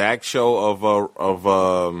the exact show of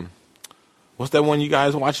what's that one you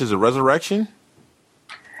guys watch? Is it Resurrection?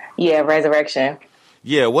 Yeah, Resurrection.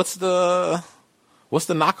 Yeah, what's the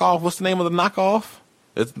knockoff? What's the name of the knockoff?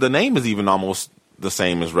 The name is even almost the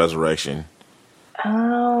same as Resurrection.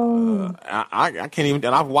 I can't even,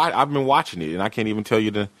 and I've been watching it, and I can't even tell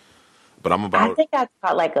you but I'm about. I think I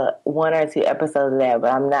caught like one or two episodes of that,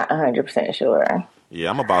 but I'm not 100% sure.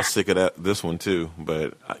 Yeah, I'm about sick of this one too.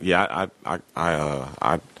 But yeah,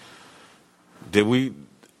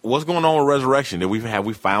 what's going on with Resurrection? Have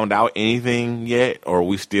we found out anything yet, or are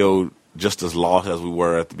we still just as lost as we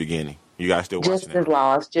were at the beginning? You guys still watching just as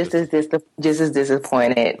lost, just as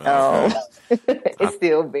disappointed. Okay. It's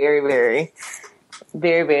still very, very,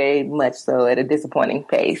 very, very much so at a disappointing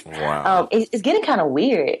pace. Wow. It's getting kind of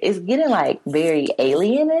weird. It's getting like very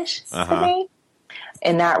alienish to me,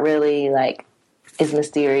 and not really like it's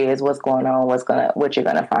mysterious. What's going on? What you're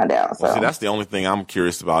gonna find out. So well, see, that's the only thing I'm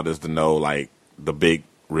curious about is to know like the big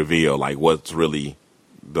reveal, like what's really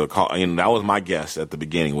the call. You know, that was my guess at the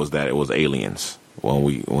beginning was that it was aliens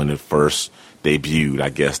when it first debuted. I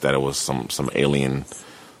guess that it was some alien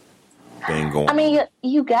thing going. I mean,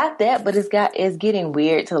 you got that, but it's getting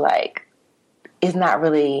weird to like. It's not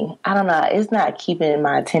really. I don't know. It's not keeping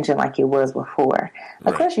my attention like it was before.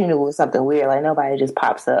 Of course, you knew it was something weird. Like nobody just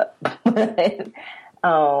pops up. It's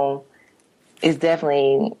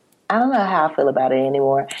definitely. I don't know how I feel about it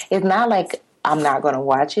anymore. It's not like I'm not going to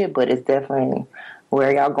watch it, but it's definitely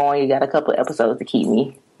where y'all going. You got a couple of episodes to keep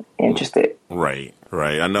me interested. Right.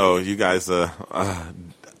 I know you guys. I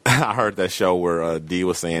heard that show where D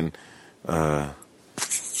was saying.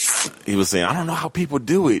 He was saying, I don't know how people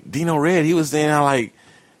do it. Dino Red, he was saying how like,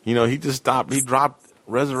 you know, he dropped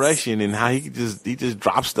Resurrection and how he just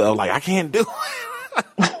dropped stuff like I can't do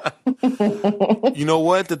it. You know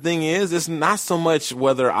what? The thing is, it's not so much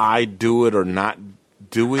whether I do it or not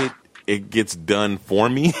do it. It gets done for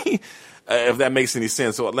me. If that makes any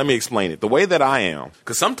sense. So let me explain it. The way that I am,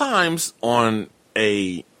 because sometimes on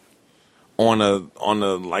a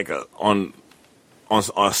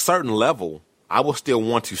certain level, I will still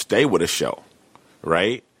want to stay with a show,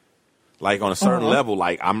 right? Like on a certain level,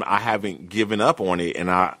 like I haven't given up on it, and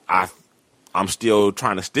I'm still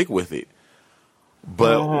trying to stick with it.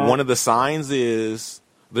 But one of the signs is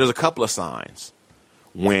there's a couple of signs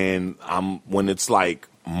when it's like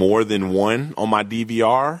more than one on my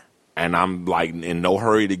DVR, and I'm like in no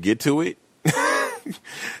hurry to get to it.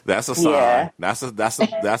 That's a sign. Yeah. That's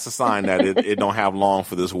a sign that it don't have long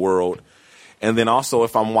for this world. And then also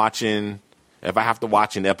if I have to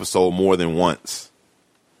watch an episode more than once,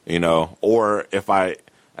 you know, or if I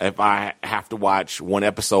have to watch one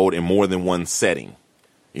episode in more than one setting,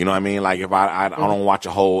 you know what I mean? Like if I don't watch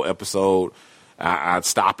a whole episode, I'd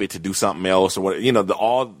stop it to do something else or what, you know,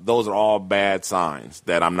 those are all bad signs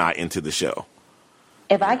that I'm not into the show.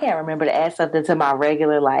 If I can't remember to add something to my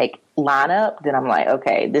regular like lineup, then I'm like,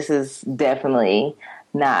 okay, this is definitely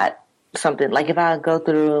not something. Like if I go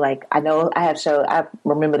through, like I know I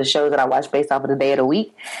remember the shows that I watch based off of the day of the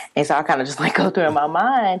week, and so I kind of just like go through in my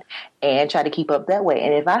mind and try to keep up that way.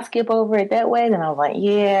 And if I skip over it that way, then I'm like,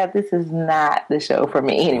 yeah, this is not the show for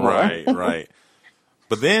me anymore. Right.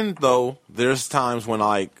 But then though, there's times when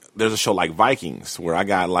like there's a show like Vikings where I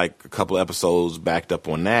got like a couple episodes backed up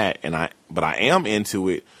on that, but I am into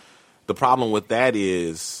it. The problem with that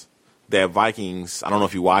is that Vikings, I don't know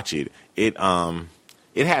if you watch it, it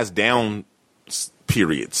has down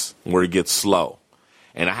periods where it gets slow.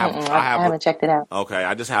 And I haven't checked it out.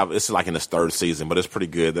 Okay, it's like in its third season, but it's pretty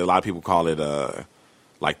good. A lot of people call it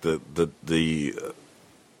like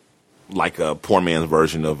like a poor man's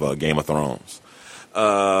version of Game of Thrones.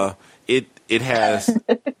 It has,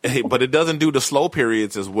 but it doesn't do the slow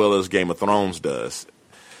periods as well as Game of Thrones does.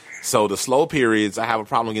 So the slow periods, I have a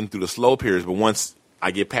problem getting through the slow periods, but once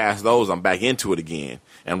I get past those, I'm back into it again.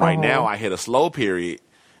 And right now I hit a slow period,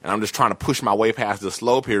 and I'm just trying to push my way past the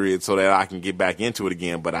slow period so that I can get back into it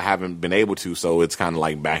again, but I haven't been able to, so it's kind of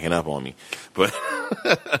like backing up on me. But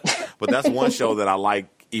but that's one show that I like,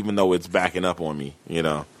 even though it's backing up on me, you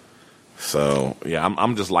know. So yeah,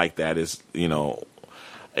 I'm just like that. It's, you know,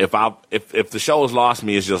 if the show has lost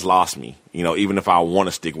me, it's just lost me. You know, even if I want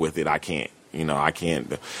to stick with it, I can't. You know, I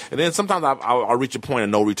can't. And then sometimes I'll reach a point of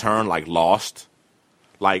no return, like Lost.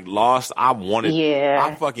 Like Lost, I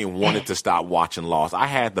fucking wanted to stop watching Lost. I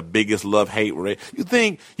had the biggest love-hate. You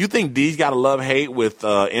think D's got a love-hate with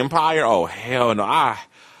Empire? Oh, hell no. I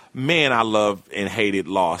loved and hated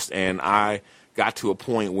Lost. And I got to a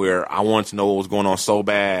point where I wanted to know what was going on so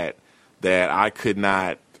bad that I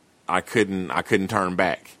couldn't turn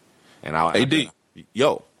back. And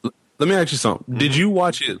yo. Let me ask you something. Mm-hmm. Did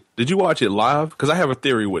you watch it live? Because I have a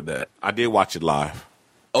theory with that. I did watch it live.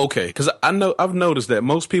 Okay, because I've noticed that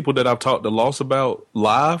most people that I've talked to Lost about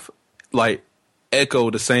live, like, echo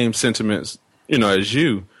the same sentiments, you know, as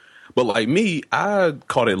you. But like me, I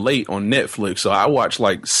caught it late on Netflix, so I watched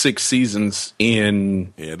like 6 seasons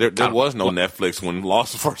in. Yeah, there was no Netflix when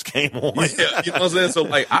Lost first came on. Yeah, you know what I'm saying? So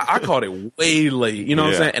like, I caught it way late. You know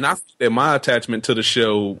what I'm saying? And I think that my attachment to the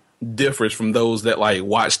show differs from those that like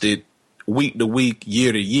watched it week to week,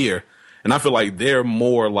 year to year. And I feel like they're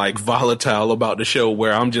more like volatile about the show,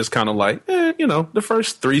 where I'm just kind of like, you know, the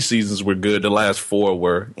first 3 seasons were good. The last 4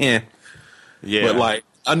 were, Yeah. But like,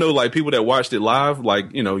 I know like people that watched it live,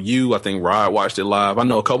 like, you know, I think Rod watched it live. I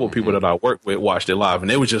know a couple of people that I work with watched it live, and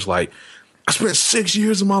they were just like, I spent 6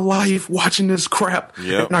 years of my life watching this crap,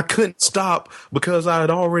 and I couldn't stop because I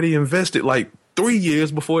had already invested like 3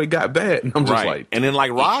 years before it got bad. And I'm just like, and then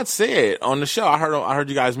like Rod said on the show, I heard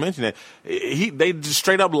you guys mention it. They just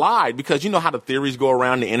straight up lied, because you know how the theories go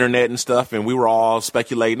around the internet and stuff, and we were all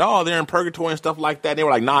speculating, oh, they're in purgatory and stuff like that. And they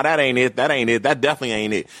were like, nah, that ain't it. That ain't it. That definitely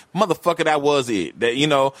ain't it. Motherfucker, that was it. That, you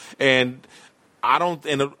know, and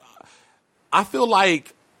I feel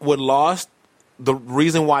like with Lost, the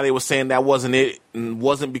reason why they were saying that wasn't it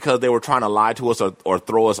wasn't because they were trying to lie to us or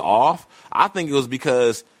throw us off. I think it was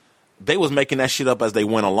because they was making that shit up as they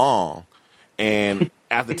went along. And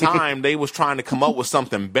at the time, they was trying to come up with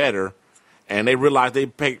something better, and they realized they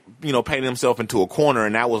painted themselves into a corner,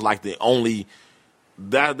 and that was like the only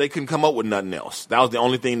that they couldn't come up with nothing else. That was the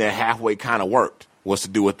only thing that halfway kind of worked, was to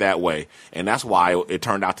do it that way. And that's why it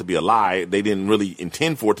turned out to be a lie. They didn't really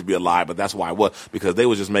intend for it to be a lie, but that's why it was, because they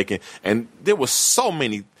was just making, and there was so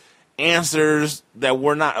many answers that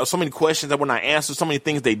were not, so many questions that were not answered, so many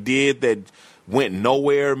things they did that went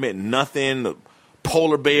nowhere, meant nothing,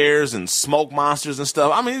 polar bears and smoke monsters and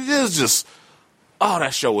stuff. I mean, it was just,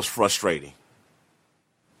 that show was frustrating.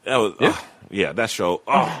 That was, that show,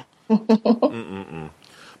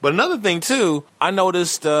 But another thing, too, I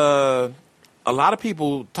noticed a lot of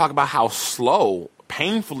people talk about how slow,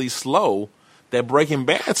 painfully slow, that Breaking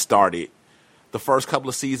Bad started the first couple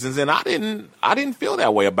of seasons, and I didn't feel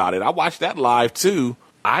that way about it. I watched that live, too.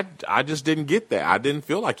 I just didn't get that. I didn't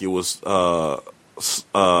feel like it was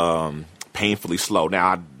painfully slow. Now,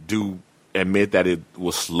 I do admit that it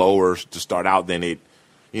was slower to start out than it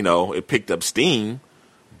picked up steam,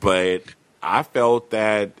 but I felt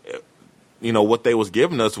that, what they was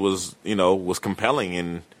giving us was compelling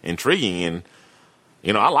and intriguing,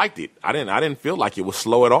 and, I liked it. I didn't feel like it was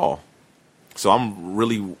slow at all. So I'm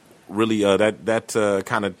really that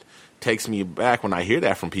kind of takes me back when I hear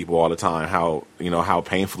that from people all the time, how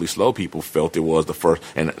painfully slow people felt it was the first,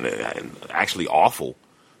 and actually awful.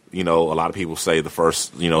 A lot of people say the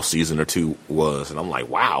first, season or 2 was, and I'm like,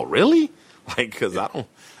 wow, really? Like, because I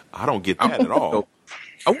don't get that at all.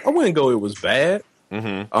 I wouldn't go it was bad.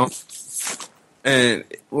 Mm-hmm. And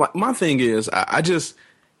my thing is, I just,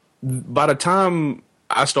 by the time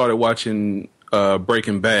I started watching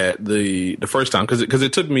Breaking Bad the first time, because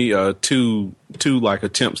it took me two like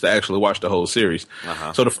attempts to actually watch the whole series.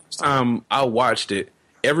 Uh-huh. So the first time I watched it,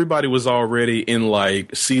 everybody was already in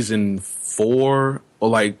like season 4 or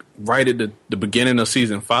like right at the beginning of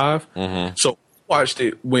season 5. Mm-hmm. So I watched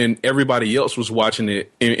it when everybody else was watching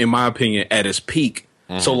it, in my opinion, at its peak.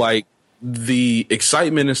 Mm-hmm. So like the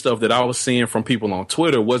excitement and stuff that I was seeing from people on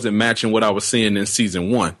Twitter wasn't matching what I was seeing in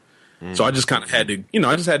season 1. So I just kind of had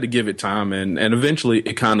to, give it time, and eventually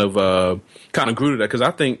it kind of grew to that, because I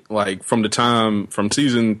think like from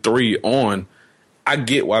season 3 on, I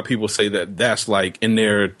get why people say that that's like in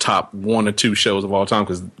their top 1 or 2 shows of all time,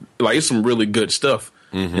 because like it's some really good stuff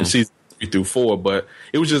in season 3 through 4. But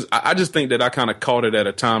it was just, I just think that I kind of caught it at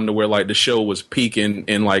a time to where like the show was peaking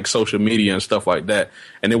in like social media and stuff like that,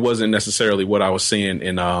 and it wasn't necessarily what I was seeing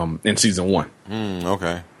in season 1.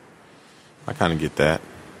 Okay, I kind of get that.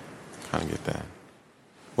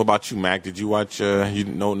 What about you, Mac? Did you watch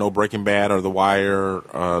no Breaking Bad or The Wire,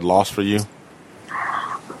 Lost for you?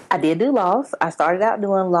 I did do Lost. I started out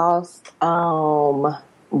doing Lost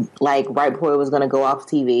like right before it was going to go off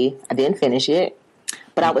TV. I didn't finish it.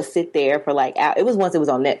 But I would sit there for like it was once it was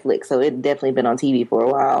on Netflix, so it definitely been on TV for a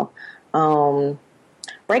while.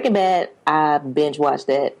 Breaking Bad, I binge watched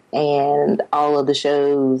that, and all of the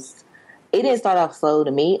shows. It didn't start off slow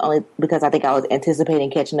to me, only because I think I was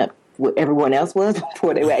anticipating catching up with everyone else was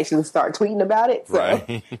before they would actually start tweeting about it. So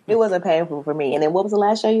Right. it wasn't painful for me. And then what was the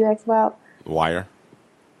last show you asked about? Wire.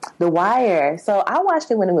 The Wire. So I watched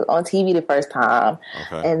it when it was on TV the first time.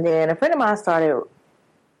 Okay. And then a friend of mine started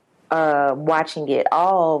watching it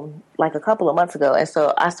all like a couple of months ago. And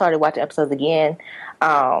so I started watching episodes again.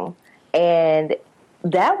 And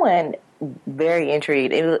that one, very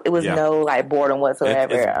intrigued. It was no like boredom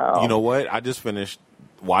whatsoever. You know what? I just finished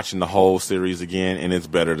watching the whole series again, and it's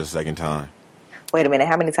better the second time. Wait a minute.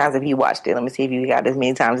 How many times have you watched it? Let me see if you got as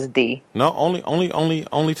many times as D. No, only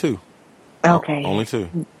two. Okay. Only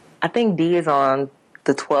two. I think D is on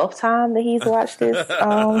the 12th time that he's watched this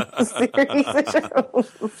series.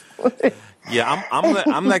 Yeah,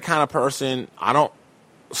 I'm that kind of person. I don't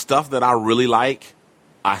stuff that I really like.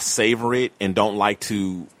 I savor it and don't like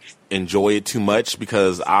to enjoy it too much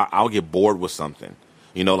because I'll get bored with something.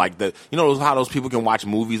 You know, like how those people can watch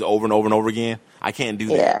movies over and over and over again. I can't do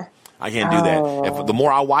that. Yeah. I can't do that. If the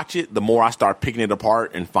more I watch it, the more I start picking it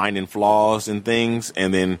apart and finding flaws and things,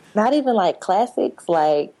 and then not even like classics.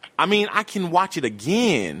 Like, I mean, I can watch it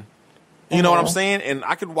again. You know what I'm saying? And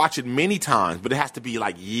I could watch it many times, but it has to be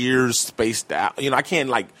like years spaced out. You know, I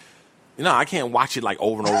can't I can't watch it like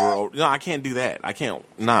over and over. No, I can't do that. I can't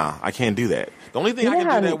do that. The only thing I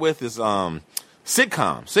can do that with is sitcoms.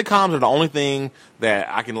 Sitcoms are the only thing that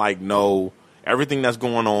I can like know everything that's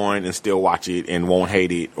going on and still watch it and won't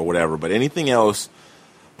hate it or whatever. But anything else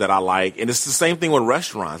that I like, and it's the same thing with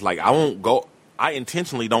restaurants. Like I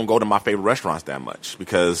intentionally don't go to my favorite restaurants that much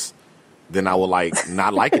because then I will like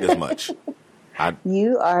not like it as much.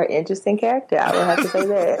 You are an interesting character. I would have to say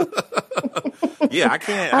that. Yeah, I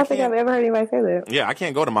can't. I don't think I've ever heard anybody say that. Yeah, I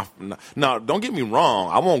can't go to my. No, don't get me wrong.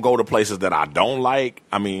 I won't go to places that I don't like.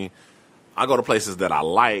 I mean, I go to places that I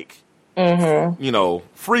like,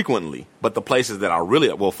 frequently. But the places that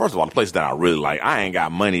first of all, the places that I really like, I ain't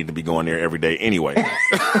got money to be going there every day anyway.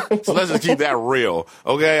 So let's just keep that real,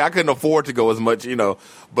 okay? I couldn't afford to go as much,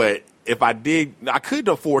 But if I did, I could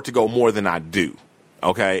afford to go more than I do.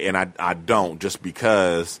 Okay, and I don't just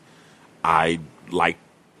because I like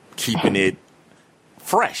keeping it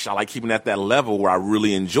fresh. I like keeping it at that level where I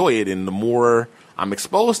really enjoy it, and the more I'm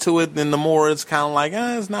exposed to it, then the more it's kind of like,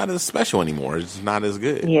 it's not as special anymore. It's not as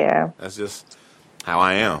good. Yeah. That's just how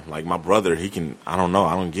I am. Like my brother, I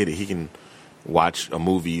don't get it. He can watch a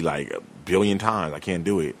movie like 1 billion times. I can't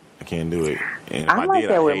do it. And if I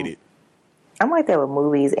did, I hate it. I'm like that with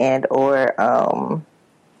movies and or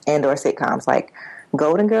sitcoms. Like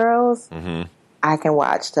Golden Girls, I can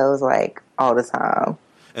watch those like all the time.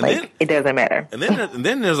 And like, then, it doesn't matter. And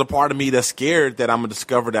then there's a part of me that's scared that I'm gonna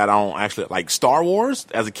discover that I don't actually like Star Wars.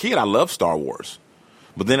 As a kid, I loved Star Wars,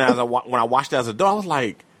 but then when I watched it as an adult, I was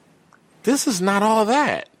like, this is not all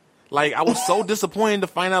that. Like I was so disappointed to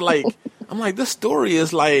find out. Like I'm like, this story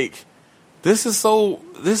is like, this is so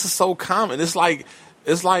common. It's like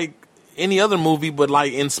any other movie, but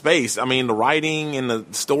like in space. I mean, the writing and the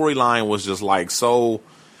storyline was just like so,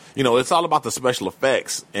 it's all about the special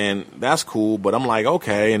effects, and that's cool. But I'm like,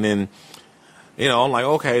 okay, and then, I'm like,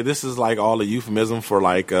 okay, this is like all a euphemism for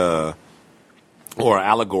like, or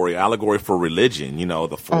allegory for religion.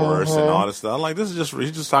 The Force and all this stuff. I'm like, this is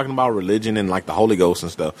he's just talking about religion and like the Holy Ghost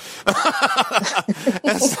and stuff.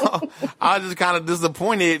 And so I was just kind of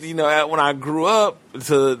disappointed, when I grew up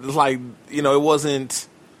to like, it wasn't.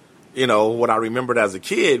 What I remembered as a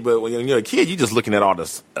kid, but when you're a kid, you're just looking at all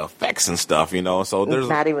the effects and stuff, so there's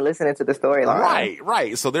not even listening to the storyline.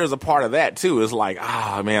 Right. So there's a part of that too. It's like,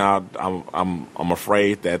 man, I'm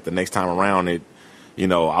afraid that the next time around I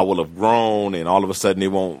will have grown, and all of a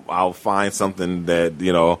sudden I'll find something that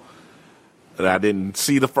that I didn't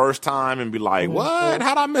see the first time and be like, what?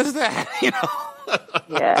 How'd I miss that?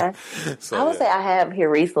 Yeah. So, I would say I have here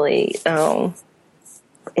recently.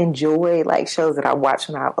 Enjoy like shows that I watch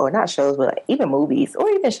or not shows, but like, even movies or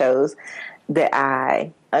even shows that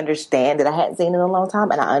I understand that I hadn't seen in a long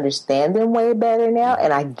time, and I understand them way better now,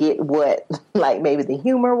 and I get what like maybe the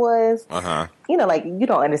humor was. Like you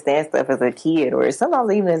don't understand stuff as a kid or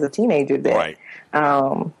sometimes even as a teenager that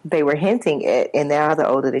they were hinting at, and now the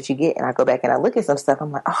older that you get, and I go back and I look at some stuff,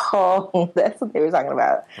 I'm like, oh, that's what they were talking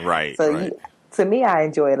about. Right. So to me, I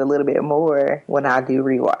enjoy it a little bit more when I do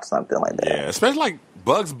rewatch something like that. Yeah, especially like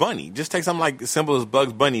Bugs Bunny. Just take something like as simple as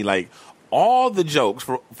Bugs Bunny. Like all the jokes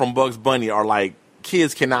from Bugs Bunny are like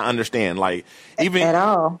kids cannot understand. Like even at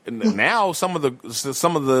all. now, some of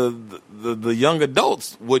the young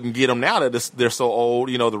adults wouldn't get them now that they're so old.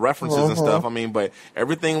 You know, the references and stuff. I mean, but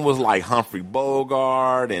everything was like Humphrey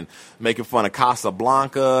Bogart and making fun of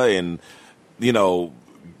Casablanca and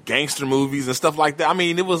gangster movies and stuff like that. I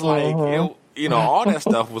mean, it was like all that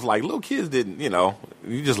stuff was like little kids didn't.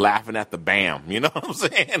 You just laughing at the bam. You know what I'm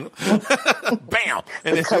saying? Bam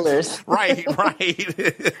and the colors. Right.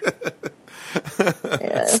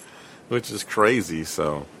 Yeah. Which is crazy.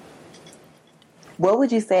 So, what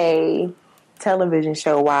would you say, television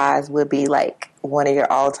show wise, would be like one of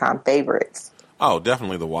your all time favorites? Oh,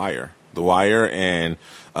 definitely The Wire. The Wire, and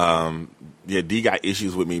D got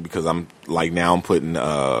issues with me because I'm like now I'm putting.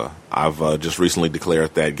 I've just recently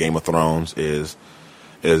declared that Game of Thrones is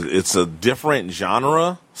it's a different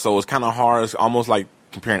genre, so it's kind of hard. It's almost like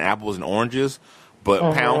comparing apples and oranges,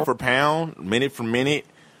 but pound for pound, minute for minute.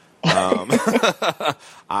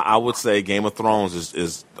 I would say Game of Thrones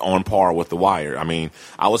is on par with The Wire. I mean,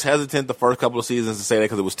 I was hesitant the first couple of seasons to say that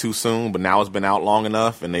because it was too soon, but now it's been out long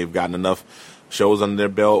enough and they've gotten enough shows under their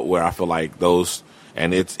belt where I feel like those,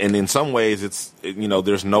 and in some ways it's,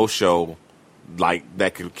 there's no show like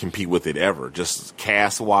that could compete with it ever. Just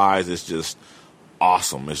cast wise, it's just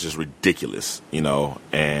awesome. It's just ridiculous,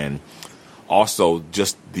 and also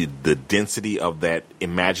just the density of that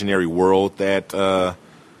imaginary world that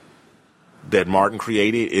Martin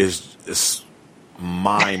created is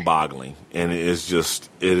mind-boggling, and it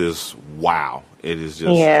is wow. It is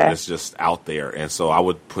just it's just out there, and so I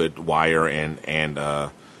would put Wire and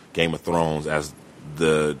Game of Thrones as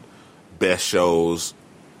the best shows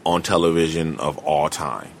on television of all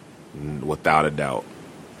time, without a doubt.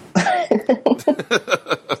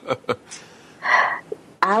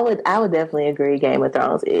 I would definitely agree. Game of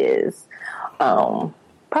Thrones is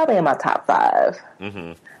probably in my top 5.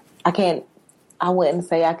 I wouldn't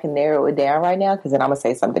say I can narrow it down right now because then I'm going to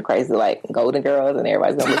say something crazy like Golden Girls and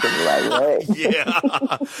everybody's going to look at me like, what?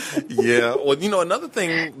 Yeah. Well, another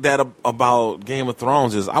thing that about Game of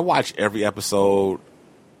Thrones is I watch every episode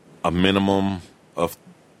a minimum of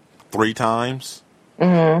 3 times.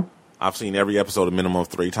 I've seen every episode a minimum of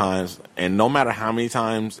 3 times. And no matter how many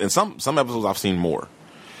times, and some episodes I've seen more.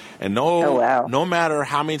 And no matter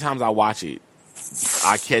how many times I watch it,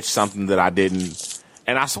 I catch something that I didn't.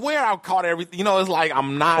 And I swear I caught everything. It's like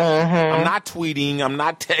I'm not tweeting, I'm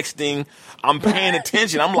not texting, I'm paying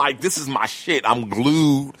attention. I'm like, this is my shit. I'm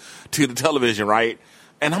glued to the television, right?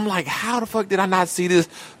 And I'm like, how the fuck did I not see this?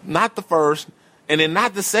 Not the first, and then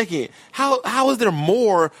not the second. How is there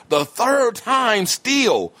more the third time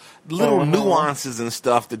still? Little nuances and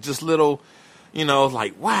stuff that just little.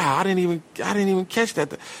 Like, wow, I didn't even catch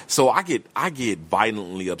that. So I get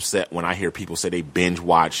violently upset when I hear people say they binge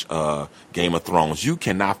watch Game of Thrones. You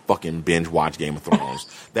cannot fucking binge watch Game of Thrones.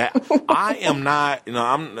 That I am not.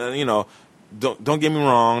 Don't get me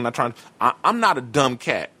wrong. I'm not trying. I'm not a dumb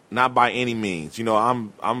cat, not by any means. I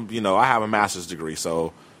have a master's degree,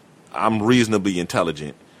 so I'm reasonably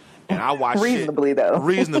intelligent, and I watch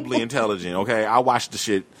reasonably intelligent. Okay, I watched the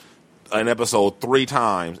shit an episode 3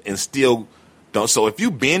 times and still. So if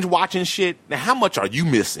you binge watching shit, now how much are you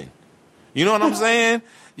missing? You know what I'm saying?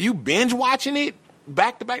 You binge watching it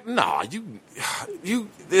back to back? No,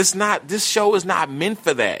 it's not. This show is not meant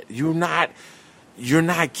for that. You're not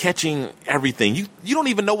catching everything. You don't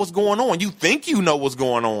even know what's going on. You think you know what's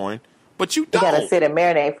going on, but you don't. You gotta sit and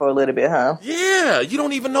marinate for a little bit, huh? Yeah, you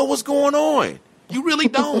don't even know what's going on. You really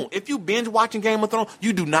don't. If you binge watching Game of Thrones,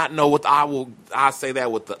 you do not know what I say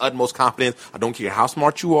that with the utmost confidence. I don't care how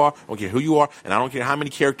smart you are. I don't care who you are. And I don't care how many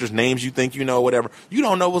characters' names you think you know, whatever. You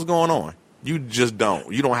don't know what's going on. You just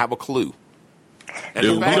don't. You don't have a clue. And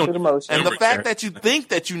the fact that you think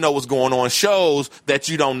that you know what's going on shows that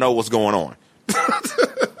you don't know what's going on.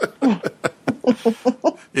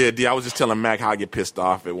 Yeah, D, I was just telling Mac how I get pissed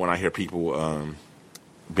off when I hear people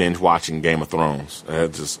binge watching Game of Thrones.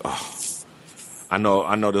 I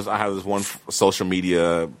know this. I have this one social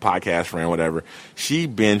media podcast friend, whatever. She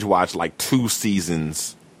binge watched like 2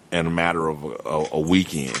 seasons in a matter of a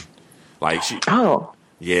weekend. Like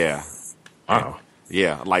yeah. Wow.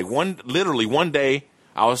 Yeah. Like literally one day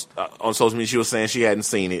I was on social media. She was saying she hadn't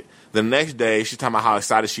seen it. The next day she's talking about how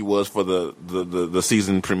excited she was for the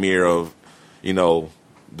season premiere of,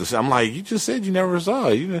 I'm like, you just said you never saw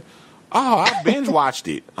it. I binge watched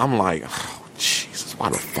it. I'm like, oh Jesus, why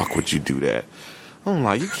the fuck would you do that? I'm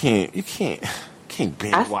like, you can't binge watch Game of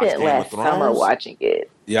Thrones. I spent last summer watching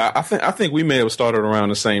it. Yeah, I think we may have started around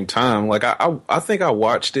the same time. Like I think I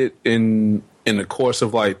watched it in the course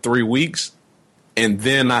of like 3 weeks, and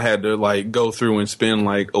then I had to like go through and spend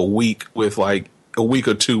like a week or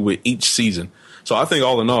 2 with each season. So I think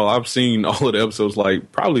all in all, I've seen all of the episodes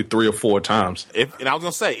like probably 3 or 4 times. And I was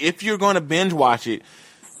gonna say, if you're gonna binge watch it,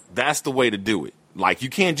 that's the way to do it. Like, you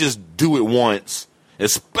can't just do it once,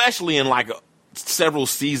 especially in like several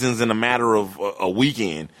seasons in a matter of a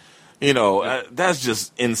weekend. You know, that's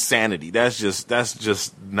just insanity. That's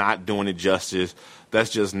just not doing it justice. That's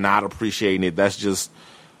just not appreciating it. That's just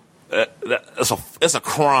it's a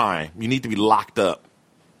crime. You need to be locked up.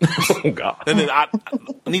 Oh God! And then I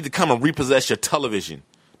need to come and repossess your television.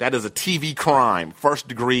 That is a TV crime, 1st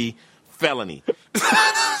degree felony.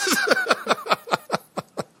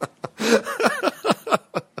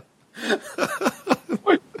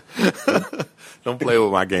 Don't play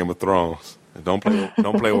with my Game of Thrones. Don't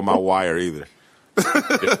play with my Wire either.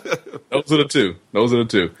 Those are the two.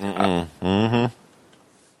 Mm-hmm.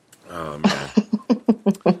 Oh man.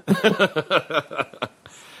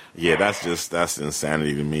 Yeah, that's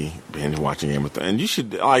insanity to me. Binge watching Game of Thrones, and you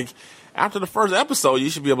should, like, after the first episode, you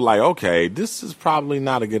should be able to, like, okay, this is probably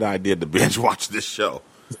not a good idea to binge watch this show.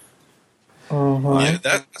 Yeah,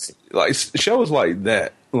 that's like shows like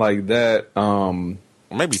that.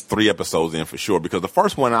 Maybe 3 episodes in for sure, because the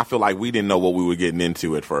first one, I feel like we didn't know what we were getting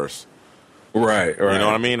into at first. Right. You know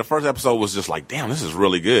what I mean? The first episode was just like, damn, this is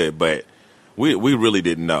really good, but we really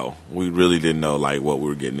didn't know. We really didn't know, like, what we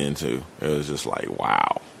were getting into. It was just like,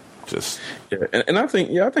 wow. Yeah, and I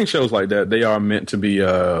think shows like that, they are meant to be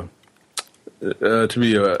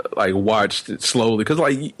like watched slowly, because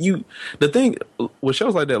like the thing with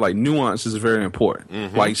shows like that, like, nuance is very important.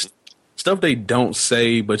 Mm-hmm. Like stuff they don't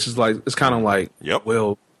say, but it's kind of like, yep.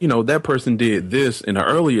 Well, you know, that person did this in an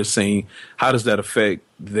earlier scene. How does that affect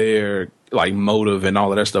their like motive and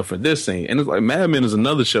all of that stuff for this scene? And it's like Mad Men is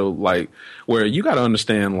another show like where you got to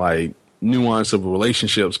understand like nuance of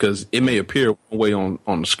relationships, because it may appear one way on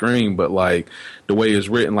the screen, but like the way it's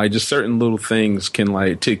written, like just certain little things can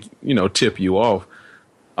like tip you off.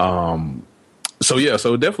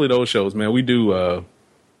 So definitely those shows, man. We do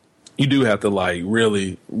you do have to like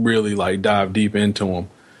really like dive deep into them.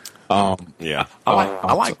 Yeah,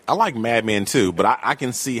 I like Mad Men too, but I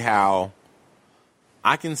can see how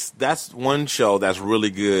that's one show that's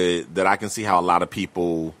really good that I can see how a lot of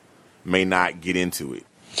people may not get into it.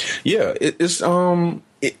 Yeah, it's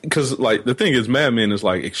because like the thing is, Mad Men is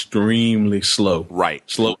like extremely slow, right?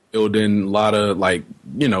 Slow building, a lot of like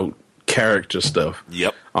character stuff.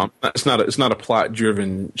 Yep. It's not a plot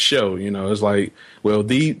driven show. You know, it's like, well,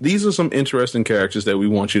 these are some interesting characters that we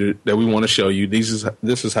want to show you.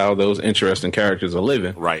 This is how those interesting characters are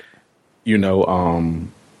living, right? You know,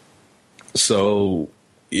 so.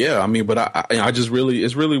 Yeah, I mean, but I just really,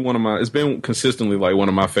 it's been consistently like one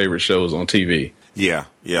of my favorite shows on TV. Yeah,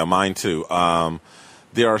 mine too.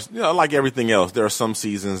 There are, like everything else, there are some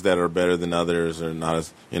seasons that are better than others, or not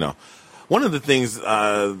as, One of the things,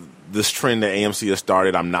 this trend that AMC has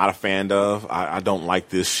started, I'm not a fan of. I don't like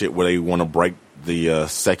this shit where they want to break the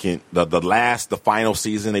final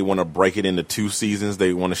season. They want to break it into 2 seasons.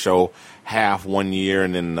 They want to show half one year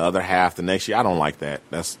and then the other half the next year. I don't like that.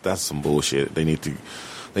 That's some bullshit. They need to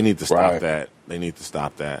stop that. They need to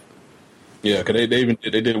stop that. Yeah, because they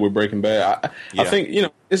did it with Breaking Bad. I think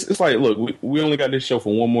it's like, look, we only got this show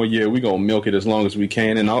for one more year. We're gonna milk it as long as we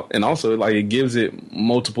can, and also like it gives it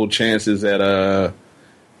multiple chances at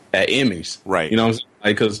Emmys, right? You know what I'm saying?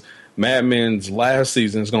 Like, because Mad Men's last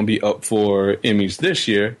season is gonna be up for Emmys this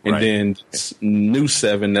year, and then this new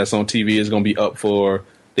 7 that's on TV is gonna be up for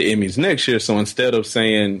the Emmys next year. So instead of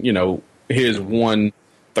saying, here's one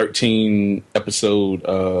 13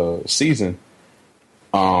 episode season,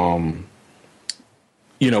 we're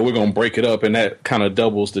gonna break it up, and that kind of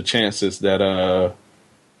doubles the chances that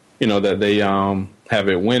that they have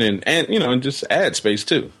it winning, and and just ad space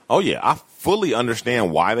too. Oh yeah, I fully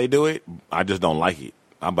understand why they do it. I just don't like it.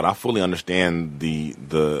 But I fully understand the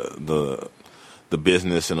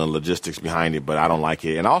business and the logistics behind it, but I don't like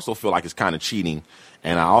it, and I also feel like it's kind of cheating.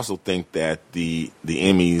 And I also think that the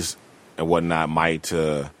Emmys and whatnot might,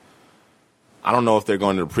 I don't know if they're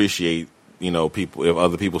going to appreciate, people, if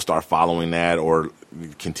other people start following that or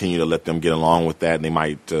continue to let them get along with that, and they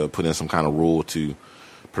might put in some kind of rule to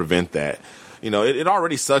prevent that. It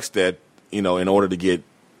already sucks that, in order to get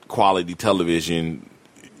quality television,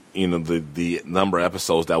 the number of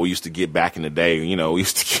episodes that we used to get back in the day, we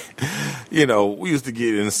used to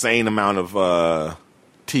get an insane amount of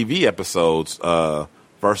TV episodes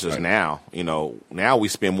versus now. Now we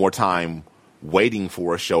spend more time waiting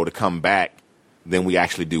for a show to come back than we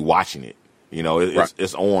actually do watching it.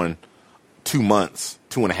 It's on 2 months,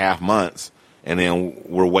 2.5 months, and then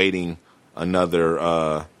we're waiting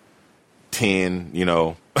another 10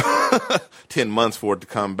 months for it to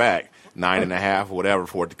come back, 9.5, whatever,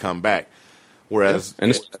 for it to come back. Whereas,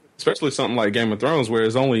 and especially something like Game of Thrones, where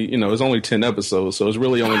it's only 10 episodes, so it's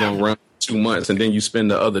really only going to run 2 months, and then you spend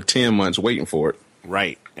the other 10 months waiting for it.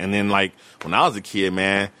 Right. And then, like, when I was a kid,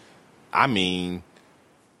 man, I mean,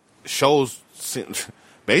 shows,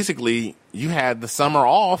 basically, you had the summer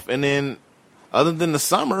off, and then, other than the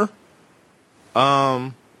summer,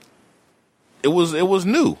 it was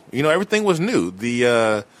new. You know, everything was new.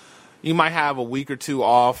 You might have a week or two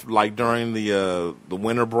off, like during the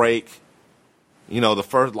winter break. You know, the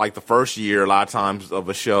first year, a lot of times of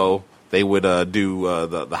a show, they would do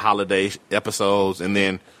the holiday episodes, and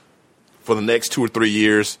then for the next 2 or 3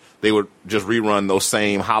 years, they would just rerun those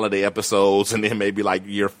same holiday episodes, and then maybe like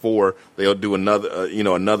year 4, they'll do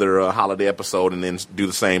another holiday episode, and then do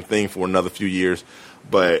the same thing for another few years.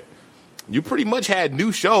 But you pretty much had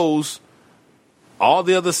new shows all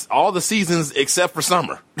the seasons except for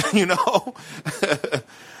summer, you know.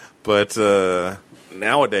 But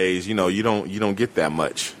nowadays, you know, you don't get that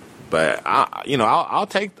much. But I'll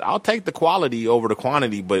take the quality over the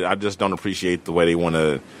quantity, but I just don't appreciate the way they want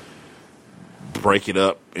to break it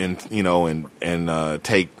up and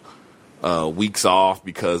take weeks off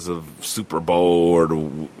because of Super Bowl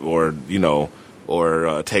or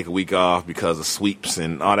take a week off because of sweeps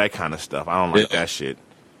and all that kind of stuff. I don't like that shit.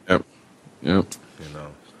 Yep. You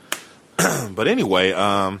know. But anyway,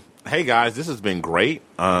 hey guys, this has been great.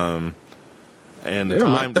 And the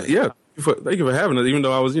time. Thank you for having us, even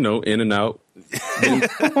though I was, in and out.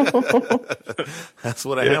 That's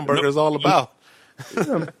what a hamburger is all about.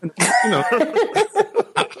 Yeah, man,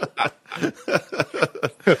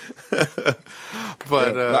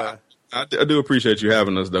 But I do appreciate you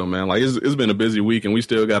having us, though, man. Like, it's been a busy week, and we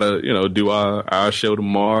still gotta, do our show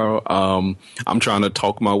tomorrow. I'm trying to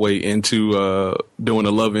talk my way into doing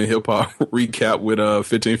a Love and Hip Hop recap with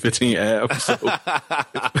 1515 Ave. So,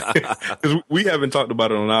 'cause we haven't talked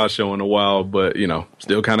about it on our show in a while, but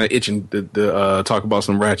still kind of itching to talk about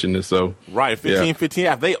some ratchetness. So right, 1515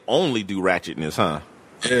 Ave, they only do ratchetness, huh?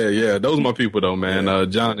 Yeah. Those are my people, though,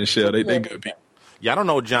 man. John and Shell, they good people. Yeah, I don't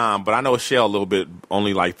know John, but I know Shell a little bit,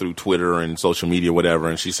 only like through Twitter and social media, whatever,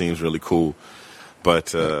 and she seems really cool.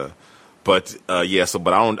 But I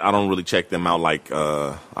don't really check them out like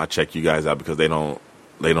I check you guys out, because they don't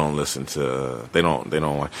listen to they don't.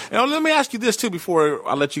 Let me ask you this too before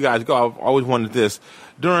I let you guys go. I've always wondered this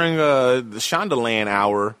during the Shondaland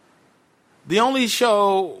hour. The only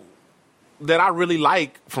show that I really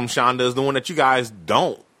like from Shonda is the one that you guys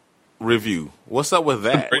don't review. What's up with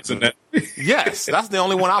that? Yes, that's the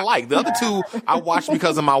only one I like. The other two I watch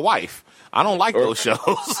because of my wife. I don't like those shows.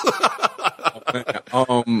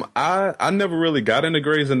 I never really got into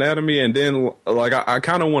Grey's Anatomy, and then like I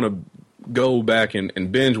kind of want to go back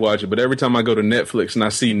and binge watch it, but every time I go to Netflix and I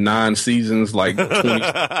see 9 seasons, like 20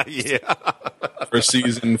 per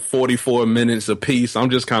season, 44 minutes a piece, I'm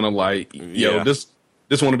just kind of like,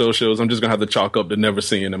 this one of those shows I'm just gonna have to chalk up to never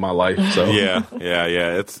seeing in my life. So yeah.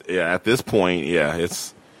 It's at this point,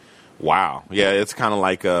 it's wow. Yeah, it's kind of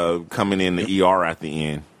like coming in the ER at the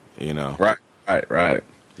end, Right.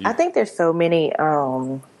 I think there's so many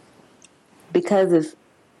because it's,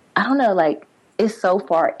 I don't know, like it's so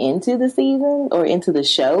far into the season or into the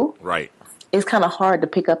show. Right. It's kind of hard to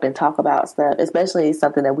pick up and talk about stuff, especially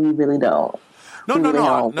something that we really don't. No.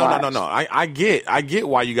 I get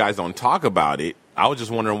why you guys don't talk about it. I was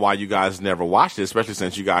just wondering why you guys never watched it, especially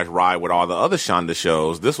since you guys ride with all the other Shonda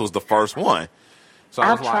shows. This was the first one. So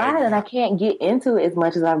I've tried and I can't get into it as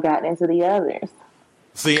much as I've gotten into the others.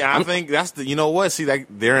 See, I think that's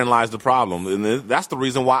therein lies the problem. And that's the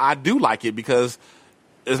reason why I do like it, because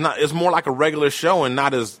it's more like a regular show and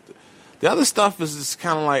not as, the other stuff is just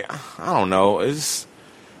kind of like, I don't know. It's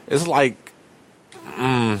like,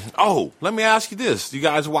 let me ask you this. You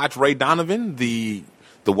guys watch Ray Donovan, the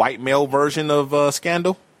white male version of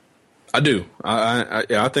Scandal? I do.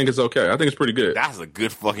 I think it's okay. I think it's pretty good. That's a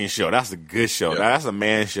good fucking show. That's a good show. Yeah. That's a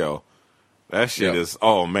man show. That shit is.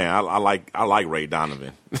 Oh man, I like Ray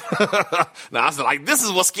Donovan. Now I was like, this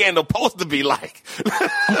is what Scandal supposed to be like.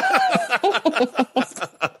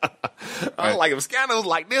 I was like, if Scandal was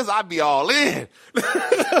like this, I'd be all in.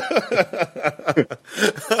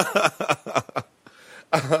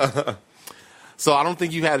 So I don't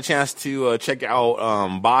think you've had a chance to check out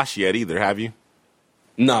Bosch yet either, have you?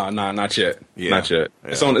 No, not yet. Yeah. Not yet.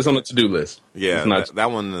 Yeah. It's on the to-do list. Yeah,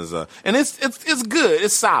 that one is, and it's good.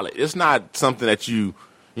 It's solid. It's not something that you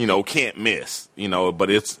can't miss. But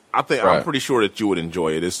I'm pretty sure that you would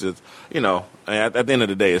enjoy it. It's just at the end of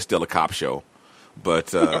the day, it's still a cop show.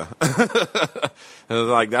 But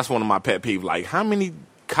like that's one of my pet peeves. Like, how many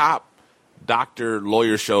cop, doctor,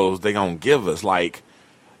 lawyer shows they gonna give us? Like,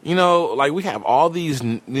 you know, like we have all these,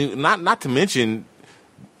 not to mention,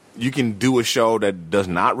 you can do a show that does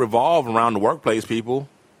not revolve around the workplace, people.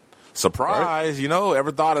 Surprise, right. You know,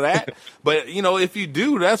 ever thought of that? But, you know, if you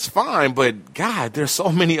do, that's fine. But, God, there's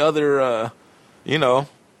so many other, you know.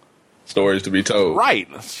 Stories to be told. Right.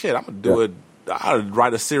 Shit, I'm going to do it. I'll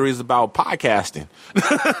write a series about podcasting.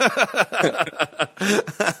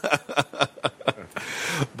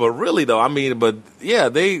 But really, though, I mean, but, yeah,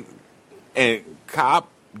 and cop,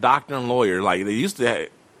 doctor, and lawyer, like, they used to have,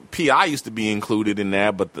 PI used to be included in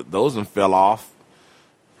that, but those one fell off.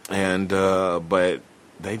 And, but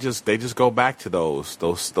they just go back to those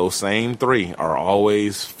same three are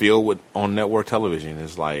always filled with on network television.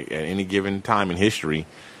 It's like at any given time in history,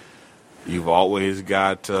 you've always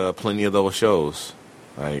got plenty of those shows.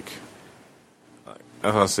 Like,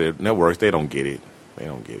 as I said, networks, they don't get it. They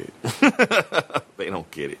don't get it. They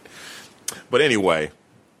don't get it. But anyway,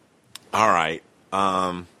 all right.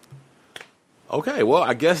 Okay, well,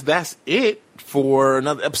 I guess that's it for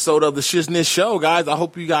another episode of the Shiznit Show, guys. I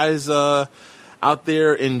hope you guys out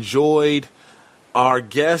there enjoyed our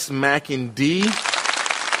guest, Mac and D.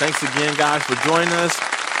 Thanks again, guys, for joining us.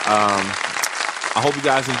 I hope you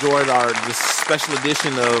guys enjoyed this special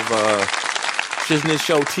edition of Shiznit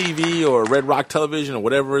Show TV or Red Rock Television or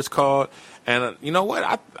whatever it's called. And you know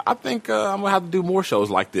what? I think I'm gonna have to do more shows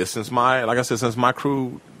like this since my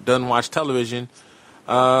crew doesn't watch television.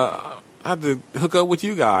 I have to hook up with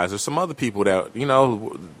you guys or some other people that, you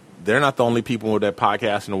know, they're not the only people that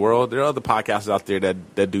podcast in the world. There are other podcasts out there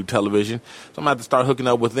that do television. So I'm going to have to start hooking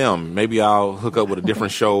up with them. Maybe I'll hook up with a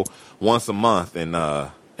different show once a month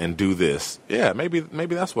and do this. Yeah, maybe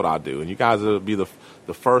that's what I'll do. And you guys will be the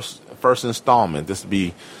first installment. This will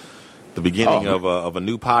be the beginning of a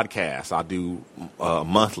new podcast. I'll do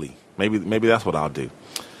monthly. Maybe that's what I'll do.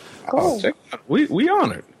 Cool. We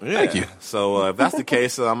honored. Yeah. Thank you. So if that's the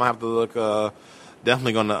case, I'm gonna have to look.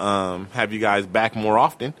 Definitely gonna have you guys back more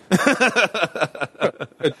often.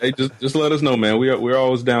 Hey, just let us know, man. We're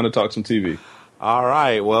always down to talk some TV. All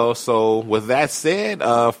right. Well, so with that said,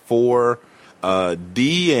 for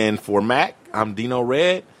D and for Mac, I'm Dino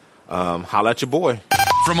Red. Holla at your boy.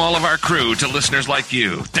 From all of our crew to listeners like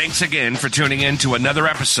you, thanks again for tuning in to another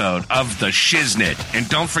episode of The Shiznit. And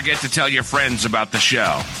don't forget to tell your friends about the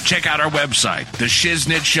show. Check out our website,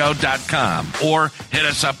 theshiznitshow.com, or hit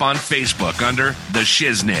us up on Facebook under The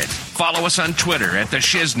Shiznit. Follow us on Twitter at The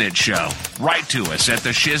Shiznit Show. Write to us at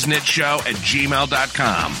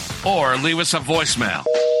theshiznitshow@gmail.com, or leave us a voicemail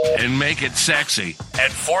and make it sexy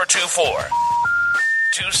at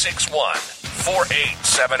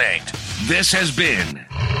 424-261-4878. This has been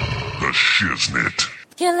The Shiznit.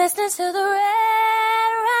 You're listening to the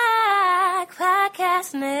Red Rock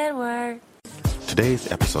Podcast Network.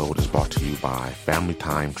 Today's episode is brought to you by Family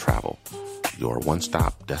Time Travel, your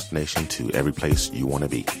one-stop destination to every place you want to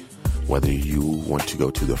be. Whether you want to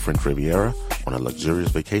go to the French Riviera on a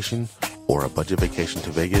luxurious vacation or a budget vacation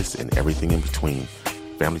to Vegas and everything in between,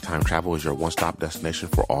 Family Time Travel is your one-stop destination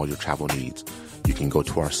for all your travel needs. You can go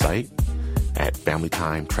to our site at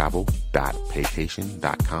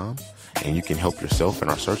familytimetravel.paycation.com and you can help yourself in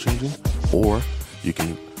our search engine, or you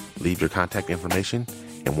can leave your contact information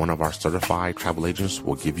and one of our certified travel agents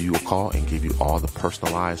will give you a call and give you all the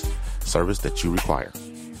personalized service that you require.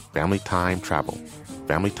 Family Time Travel,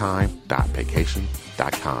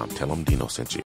 familytime.paycation.com. Tell them Dino sent you.